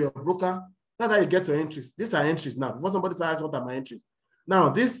 just go to your broker. That's how you get your entries. These are entries now. Before somebody says, what are my entries? Now,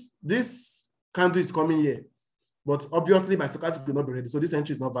 this candle is coming here. But obviously, my stochastic will not be ready. So this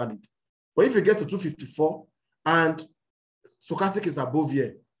entry is not valid. But if you get to 254 and stochastic is above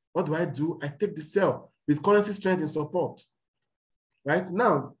here, what do? I take the sell with currency strength in support. Right?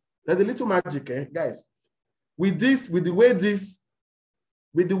 Now, there's a little magic, guys. With the way this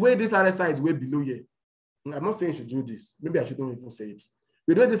RSI is way below here. I'm not saying you should do this. Maybe I shouldn't even say it.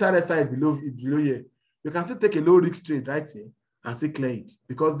 With the way this RSI is below here, you can still take a low risk trade right here and still clear it.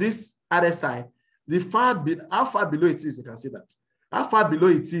 Because this RSI, how far below it is, we can see that. How far below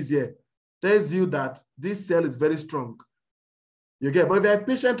it is here tells you that this sell is very strong. You get, but if you're a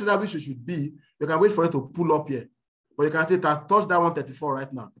patient trader, which you should be, you can wait for it to pull up here. But you can see it has touched that 134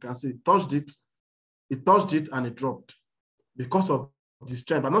 right now. You can see it touched it and it dropped because of this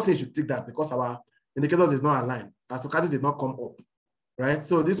trend. I'm not saying you should take that because our indicators is not aligned. Our stochastic did not come up, right?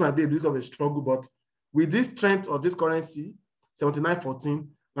 So this might be a bit of a struggle, but with this trend of this currency, 79.14,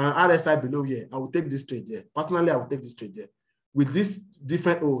 and RSI below here, I will take this trade here. Personally, I will take this trade here. With this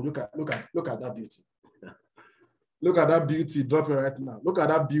different, oh, look at that beauty. Look at that beauty dropping right now. Look at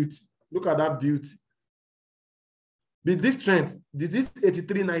that beauty. Look at that beauty. With this trend, this is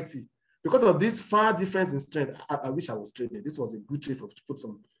 83.90. Because of this far difference in strength, I wish I was trading. This was a good trade to put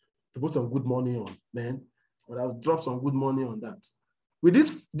some good money on, man. But I would drop some good money on that. With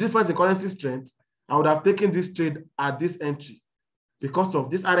this difference in currency strength, I would have taken this trade at this entry because of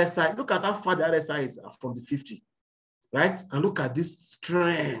this RSI. Look at how far the RSI is from the 50, right? And look at this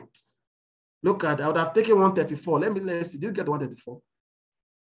strength. Look at, I would have taken 134. Let's see. Did you get 134?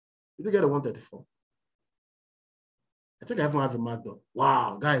 Did you get a 134? I think I even have it marked up.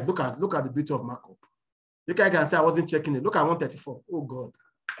 Wow, guys, look at the beauty of markup. You guys can say I wasn't checking it. Look at 134. Oh God.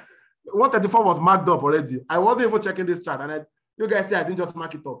 134 was marked up already. I wasn't even checking this chart. And you guys say I didn't just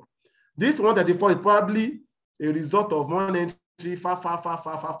mark it up. This 134 is probably a result of one entry far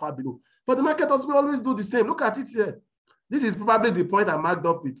below. But the market will always do the same. Look at it here. This is probably the point I marked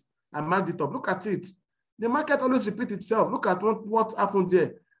up it. I marked it up. Look at it. The market always repeats itself. Look at what happened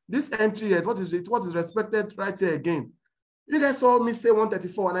here. This entry here, what is respected right here again. You guys saw me say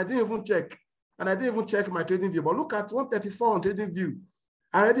 134 and I didn't even check. And I didn't even check my trading view. But look at 134 on trading view.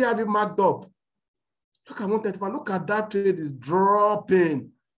 I already have it marked up. Look at 135. Look at that trade is dropping.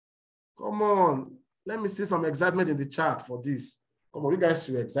 Come on. Let me see some excitement in the chart for this. Come on, you guys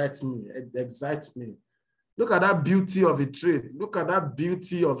should excite me. Excite me. Look at that beauty of a trade. Look at that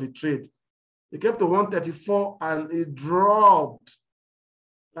beauty of a trade. It came to 134 and it dropped.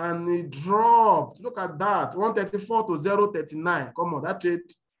 And it dropped. Look at that. 134 to 0.39. Come on, that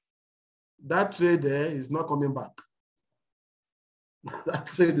trade there is not coming back. That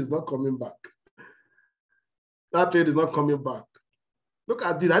trade is not coming back. That trade is not coming back. Look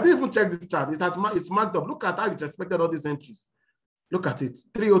at this. I didn't even check this chart. It's marked up. Look at how it expected all these entries. Look at it.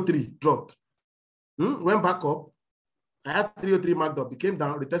 303 dropped. Went back up. I had 303 marked up. It came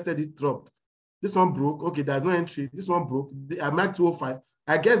down, retested it, dropped. This one broke. Okay, there's no entry. This one broke. I marked 205.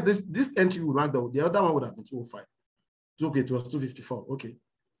 I guess this entry will mark up. The other one would have been 205. Okay, it was 254. Okay.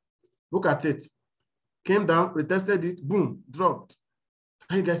 Look at it. Came down, retested it, boom, dropped.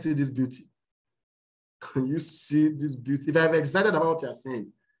 Can you guys see this beauty? Can you see this beauty? If I'm excited about what you're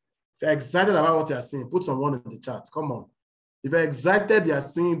saying, put some one in the chat. Come on. If you're excited, you're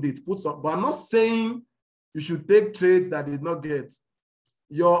seeing it, put some, but I'm not saying you should take trades that did not get.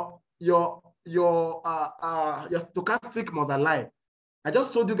 Your stochastic must align. I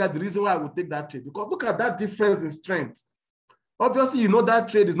just told you guys the reason why I would take that trade, because look at that difference in strength. Obviously, you know that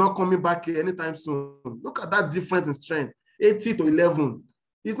trade is not coming back here anytime soon. Look at that difference in strength, 80 to 11.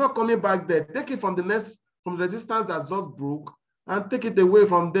 It's not coming back there. Take it from the resistance that just broke and take it away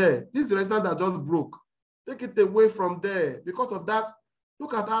from there. This resistance that just broke. Take it away from there. Because of that,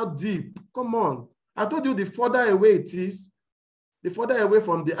 look at how deep. Come on. I told you the further away it is, the further away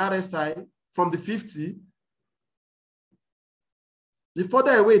from the RSI, from the 50, the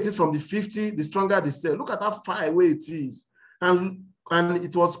further away it is from the 50, the stronger the sell. Look at how far away it is. And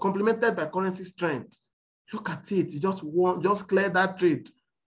it was complemented by currency strength. Look at it. You just clear that trade.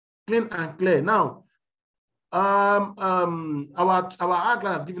 Clean and clear. Now, our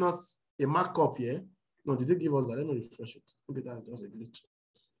Hourglass has given us a markup here. No, did they give us that? Let me refresh it. Maybe that's just a glitch.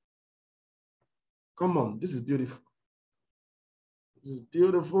 Come on, this is beautiful. This is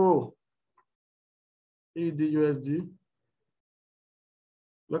beautiful. EUD/USD.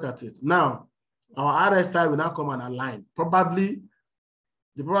 Look at it. Now, our RSI will now come and align.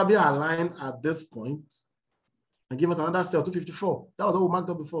 They probably align at this point and give us another sell, 254. That was what we marked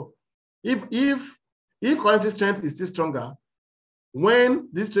up before. If currency strength is still stronger, when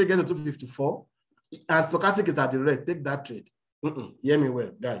this trade gets to 254 and stochastic is at the red, take that trade. Hear me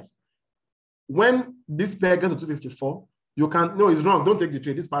well, guys. When this pair gets to 254, you can, no, it's wrong. Don't take the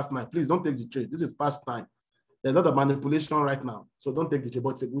trade. This is past 9. Please don't take the trade. This is past 9. There's a lot of manipulation right now. So don't take the trade,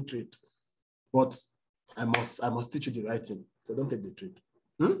 but it's a good trade. But I must teach you the right thing. So don't take the trade.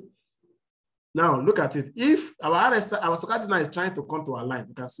 Now look at it. If our stochastic now is trying to come to our line,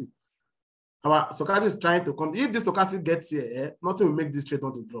 you can see. Our stochastic is trying to come. If this stochastic gets here, nothing will make this trade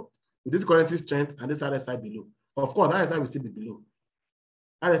not to drop. With this currency strength and this RSI below. Of course, RSI will still be below.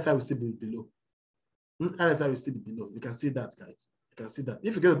 RSI will still be below. RSI will still be below. You can see that, guys. You can see that.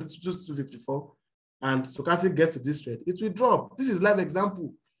 If you get to 254 and stochastic gets to this trade, it will drop. This is live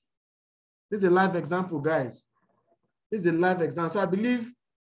example. This is a live example, guys. This is a live example. So I believe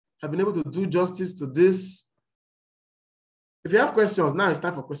I've been able to do justice to this. If you have questions, now it's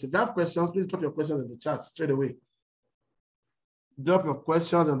time for questions. If you have questions, please drop your questions in the chat straight away. Drop your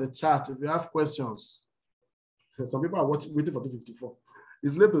questions in the chat if you have questions. Some people are waiting for 254.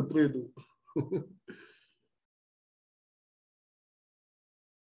 It's late to trade, though.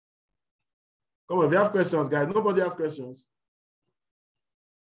 Come on, if you have questions, guys. Nobody has questions.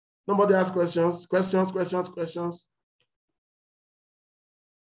 Nobody has questions. Questions.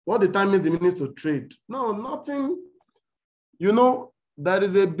 What the time is, it means to trade. No, nothing. You know, there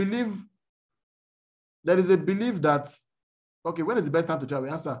is a belief that, okay, when is the best time to trade? We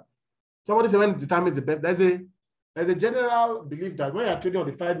answer. Somebody said when the time is the best. There's a general belief that when you're trading on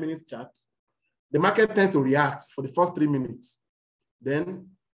the 5 minutes chart, the market tends to react for the first 3 minutes, then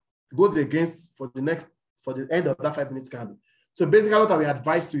goes against for the end of that 5 minutes candle. So basically what we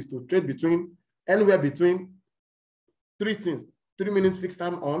advise you is to trade anywhere between 3 things. 3 minutes fixed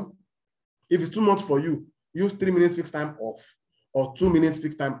time on. If it's too much for you, use 3 minutes fixed time off or 2 minutes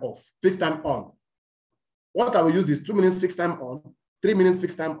fixed time off, fixed time on. What I will use is 2 minutes fixed time on, 3 minutes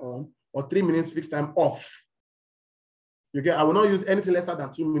fixed time on, or 3 minutes fixed time off. I will not use anything lesser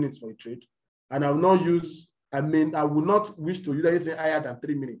than 2 minutes for a trade. And I will not wish to use anything higher than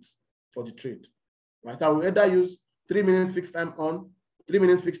 3 minutes for the trade. Right? I will either use 3 minutes fixed time on, 3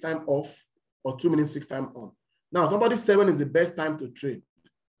 minutes fixed time off, or 2 minutes fixed time on. Now, somebody said when is the best time to trade.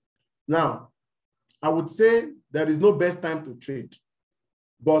 Now, I would say there is no best time to trade,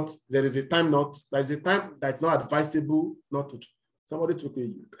 but there is a time that's not advisable not to trade. Somebody took a,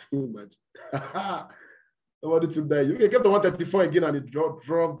 can you imagine? Somebody took that. You kept the 134 again and it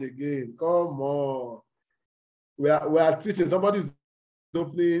dropped again. Come on. We are teaching. Somebody's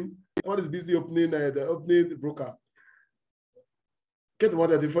opening. Somebody's busy opening the opening broker. Get the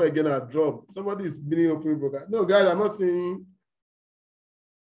 134 again and drop. Somebody is busy opening broker. No, guys, I'm not saying.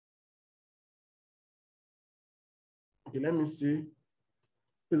 Okay, let me see.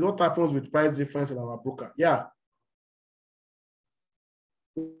 Please, what happens with price difference in our broker? Yeah.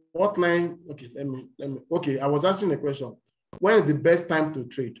 What line? Okay, let me. Okay, I was asking a question. When is the best time to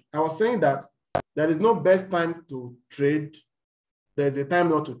trade? I was saying that there is no best time to trade. There's a time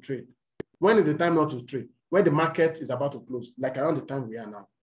not to trade. When is the time not to trade? When the market is about to close, like around the time we are now,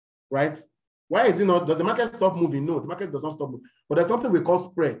 right? Why is it not? Does the market stop moving? No, the market does not stop moving. But there's something we call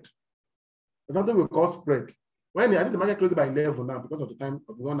spread. There's something we call spread. When I think the market closes by 11 now because of the time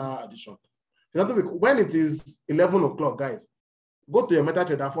of 1 hour addition. When it is 11 o'clock, guys, go to your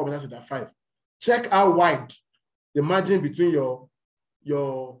MetaTrader 4, MetaTrader 5. Check how wide the margin between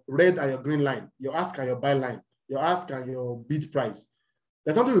your red and your green line, your ask and your buy line, your ask and your bid price.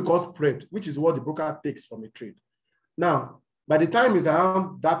 There's something we call spread, which is what the broker takes from a trade. Now, by the time is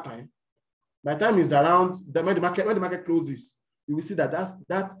around that time, by the time is around when the market closes, you will see that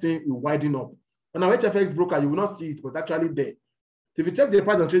that thing will widen up. On our HFX broker, you will not see it, but it's actually there. If you check the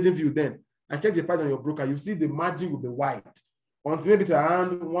price on TradingView, then I check the price on your broker, you see the margin will be wide until maybe it's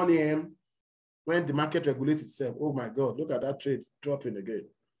around 1 a.m. when the market regulates itself. Oh my God, look at that trade dropping again.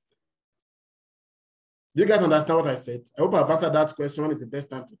 Do you guys understand what I said? I hope I've answered that question. When is the best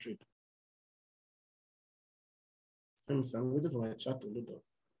time to trade? Let me see, I'm waiting for my chat to load up.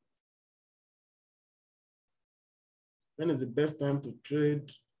 When is the best time to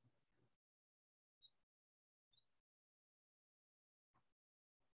trade?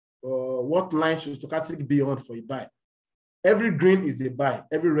 What line should stochastic be on for a buy? Every green is a buy,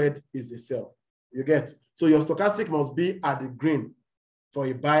 every red is a sell. You get? So your stochastic must be at the green for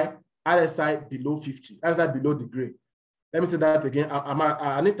a buy, RSI below 50, RSI below the green. Let me say that again.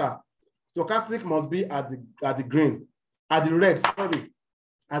 Anita, stochastic must be at the green, at the red, sorry,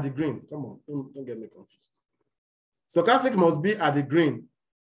 at the green. Come on, don't get me confused. Stochastic must be at the green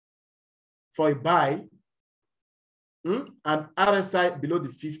for a buy, and RSI below the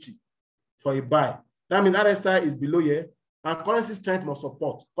 50 for a buy. That means RSI is below here, and currency strength must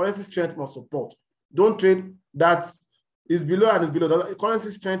support. Currency strength must support. Don't trade that is below and is below. Currency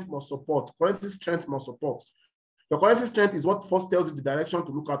strength must support. Currency strength must support. Your currency strength is what first tells you the direction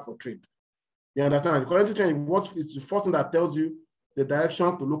to look out for trade. You understand? The currency strength is the first thing that tells you the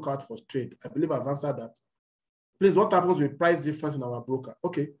direction to look out for trade. I believe I've answered that. Please, what happens with price difference in our broker?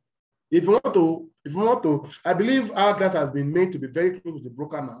 Okay. If you want to, I believe Hourglass has been made to be very close to the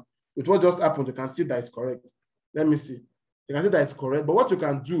broker now. With what just happened, you can see that it's correct. Let me see. You can see that it's correct. But what you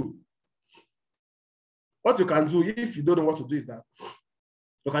can do if you don't know what to do is that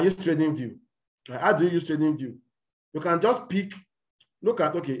you can use TradingView. How do you use TradingView? You can just pick, look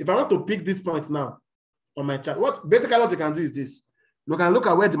at, okay, if I want to pick this point now on my chart, basically what you can do is this. You can look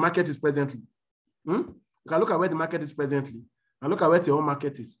at where the market is presently. You can look at where the market is presently and look at where your own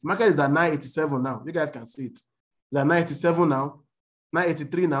market is. The market is at 987 now. You guys can see it. It's at 987 now,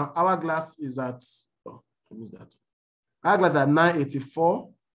 983 now. Hourglass is at, oh, I missed that. Hourglass is at 984.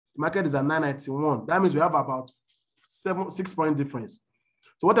 The market is at 991. That means we have about 6 point difference.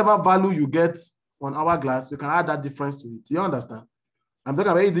 So whatever value you get on Hourglass, you can add that difference to it. You understand? I'm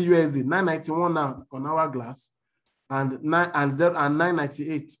talking about ADUSD, 991 now on Hourglass and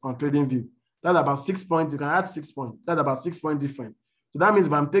 998 on TradingView. That's about 6 points. You can add 6 points. That's about 6 point difference. So that means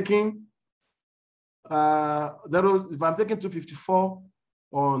if I'm taking if I'm taking 254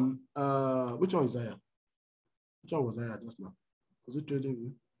 on which one is higher? Which one was higher just now? Was it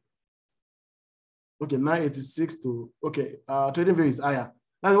TradingView? Okay, 986 to okay. TradingView is higher.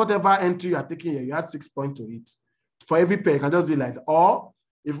 Now whatever entry you are taking here, you add 6 points to it. For every pair, you can just be like, or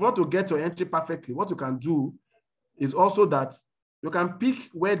if you want to get your entry perfectly, what you can do is also that you can pick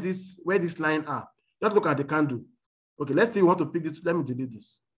where this line are. Just look at the candle. Okay, let's say you want to pick this. Let me delete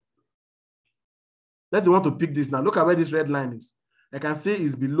this. Let's say you want to pick this now. Look at where this red line is. I can see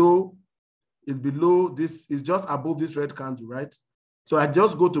it's below this, it's just above this red candle, right? So I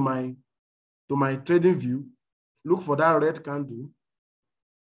just go to my TradingView, look for that red candle.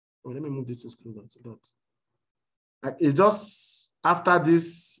 Oh, let me move this closer so that it's just after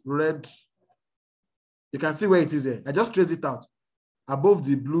this red. You can see where it is here. I just trace it out above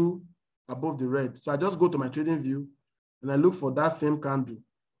the blue above the red. So I just go to my trading view and I look for that same candle,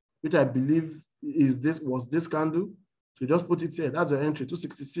 which I believe was this candle. So just put it here. That's the entry,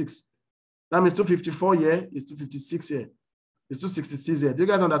 266. That means 254 here is 256 here. It's 266 here. Do you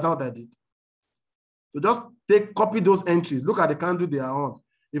guys understand what I did? So just copy those entries. Look at the candle they are on.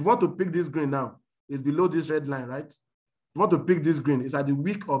 If you want to pick this green now, it's below this red line, right? If you want to pick this green, it's at the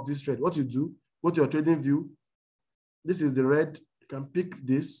wick of this red. What you do, go to your trading view. This is the red. You can pick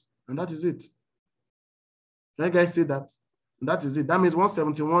this, and that is it. Can you guys see that? And that is it. That means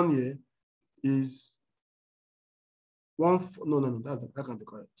 171 here is no, that can't be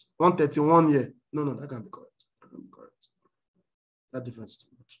correct. 131 here. No, that can't be correct. That can't be correct. That difference is too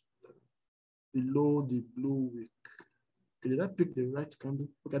much. Below the blue wick. Okay, did I pick the right candle?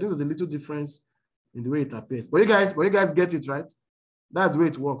 Okay, I think there's a little difference in the way it appears. But you guys get it, right? That's the way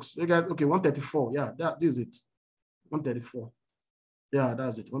it works. You guys, okay, 134. Yeah, this is it. 134. Yeah,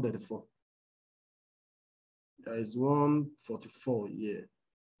 that's it. 134. There is 144 here.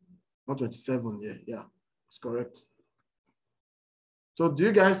 127 here. Yeah, it's correct. So do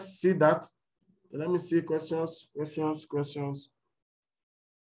you guys see that? Let me see questions.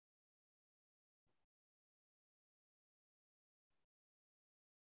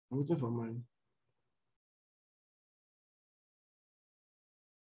 I'm waiting for mine.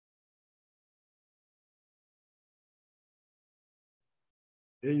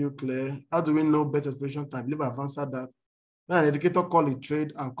 Hey, you clear? How do we know best expiration time? I believe I've answered that. When an educator call a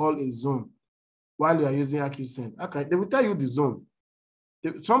trade and call a zone while you are using AccuSend. Okay, they will tell you the zone.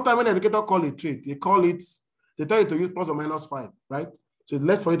 Sometimes when an educator call a trade, they tell you to use plus or minus 5, right? So it's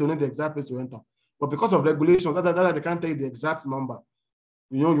left for you to know the exact place to enter. But because of regulations, that they can't tell you the exact number.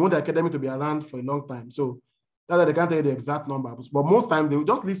 You know, you want the academy to be around for a long time. So that they can't tell you the exact number. But most times they will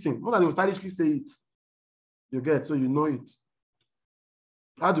just listen. Most times they will stylishly say it. You get, so you know it.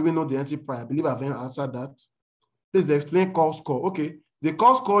 How do we know the entry price? I believe I've answered that. Please explain call score. Okay, the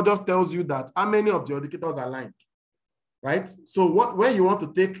call score just tells you that how many of the indicators are aligned, right? So when you want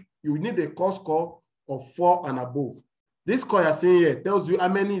to take, you need a call score of 4 and above. This score you're seeing here tells you how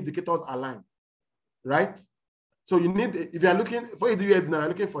many indicators are aligned, right? So you need, if you're looking for ADUs now, you're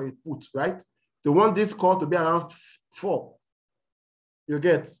looking for a put, right? You want this score to be around 4. You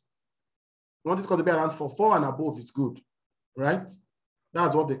get, you want this score to be around 4. 4 and above is good, right?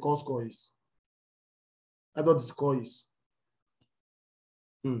 That's what the call score is. That's what the score is.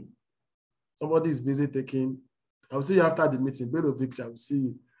 Somebody is busy taking. I will see you after the meeting. Belovic, I will see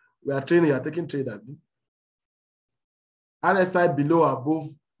you. We are training. You are taking trade. RSI below, above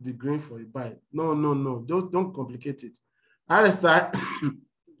the green for a buy. No. Don't complicate it. RSI.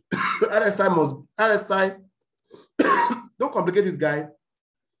 RSI. Don't complicate it, guy.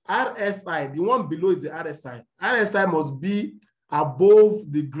 RSI. The one below is the RSI. RSI must be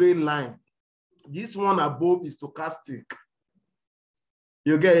above the gray line. This one above is stochastic.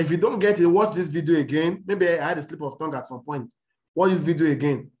 You get, if you don't get it, watch this video again. Maybe I had a slip of tongue at some point. Watch this video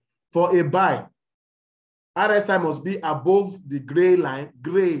again. For a buy, RSI must be above the gray line.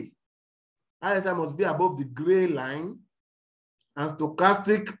 Gray. RSI must be above the gray line, and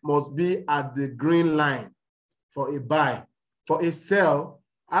stochastic must be at the green line for a buy. For a sell,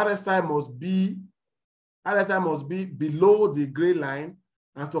 RSI must be below the gray line,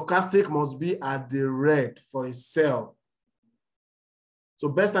 and stochastic must be at the red for a sell. So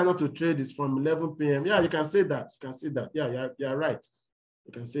best time not to trade is from 11 p.m. Yeah, you can say that. You can say that. Yeah, you're right.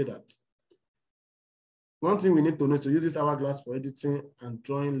 You can say that. One thing we need to know is to use this hourglass for editing and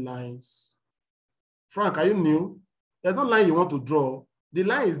drawing lines. Frank, are you new? There's no line you want to draw. The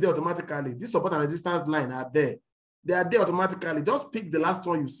line is there automatically. This support and resistance line are there. They are there automatically. Just pick the last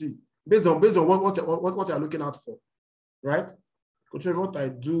one you see based on what you're looking out for, right? Control what I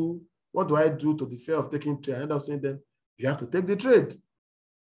do. What do I do to the fear of taking trade? I end up saying then you have to take the trade.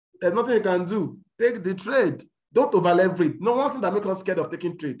 There's nothing you can do. Take the trade. Don't over leverage. No one thing that makes us scared of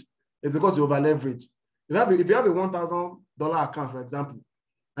taking trade is because you over leverage. If you have a $1,000 account, for example,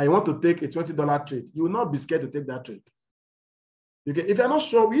 and you want to take a $20 trade, you will not be scared to take that trade. Okay? If you're not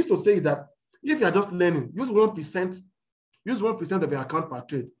sure, we used to say that if you're just learning, use 1% of your account per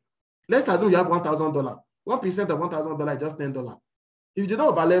trade. Let's assume you have $1,000. 1% of $1,000 is just $10. If you do not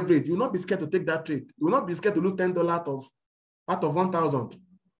over leverage, you will not be scared to take that trade. You will not be scared to lose $10 out of 1,000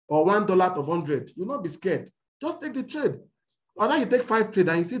 or $1 out of 100. You will not be scared. Just take the trade. Whether you take 5 trades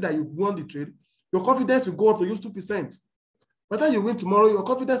and you see that you won the trade, your confidence will go up to use 2%. Whether you win tomorrow, your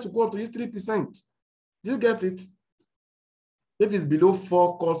confidence will go up to use 3%. Do you get it? If it's below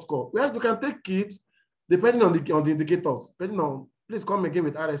 4 call score, well, you can take it depending on the indicators. Depending on, please come again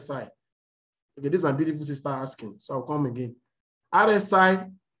with RSI. Okay, this is my beautiful sister asking, so I'll come again.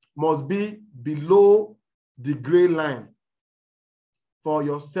 RSI must be below the gray line for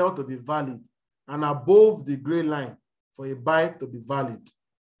your sell to be valid, and above the gray line for a buy to be valid.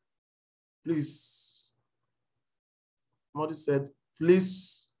 Please, Modi said,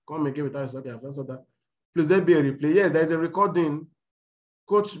 please come again with that. Okay, I've answered that. Please, there be a replay. Yes, there is a recording.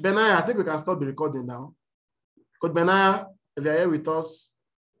 Coach Benaya, I think we can stop the recording now. Coach Benaya, if you're here with us,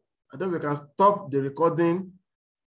 I think we can stop the recording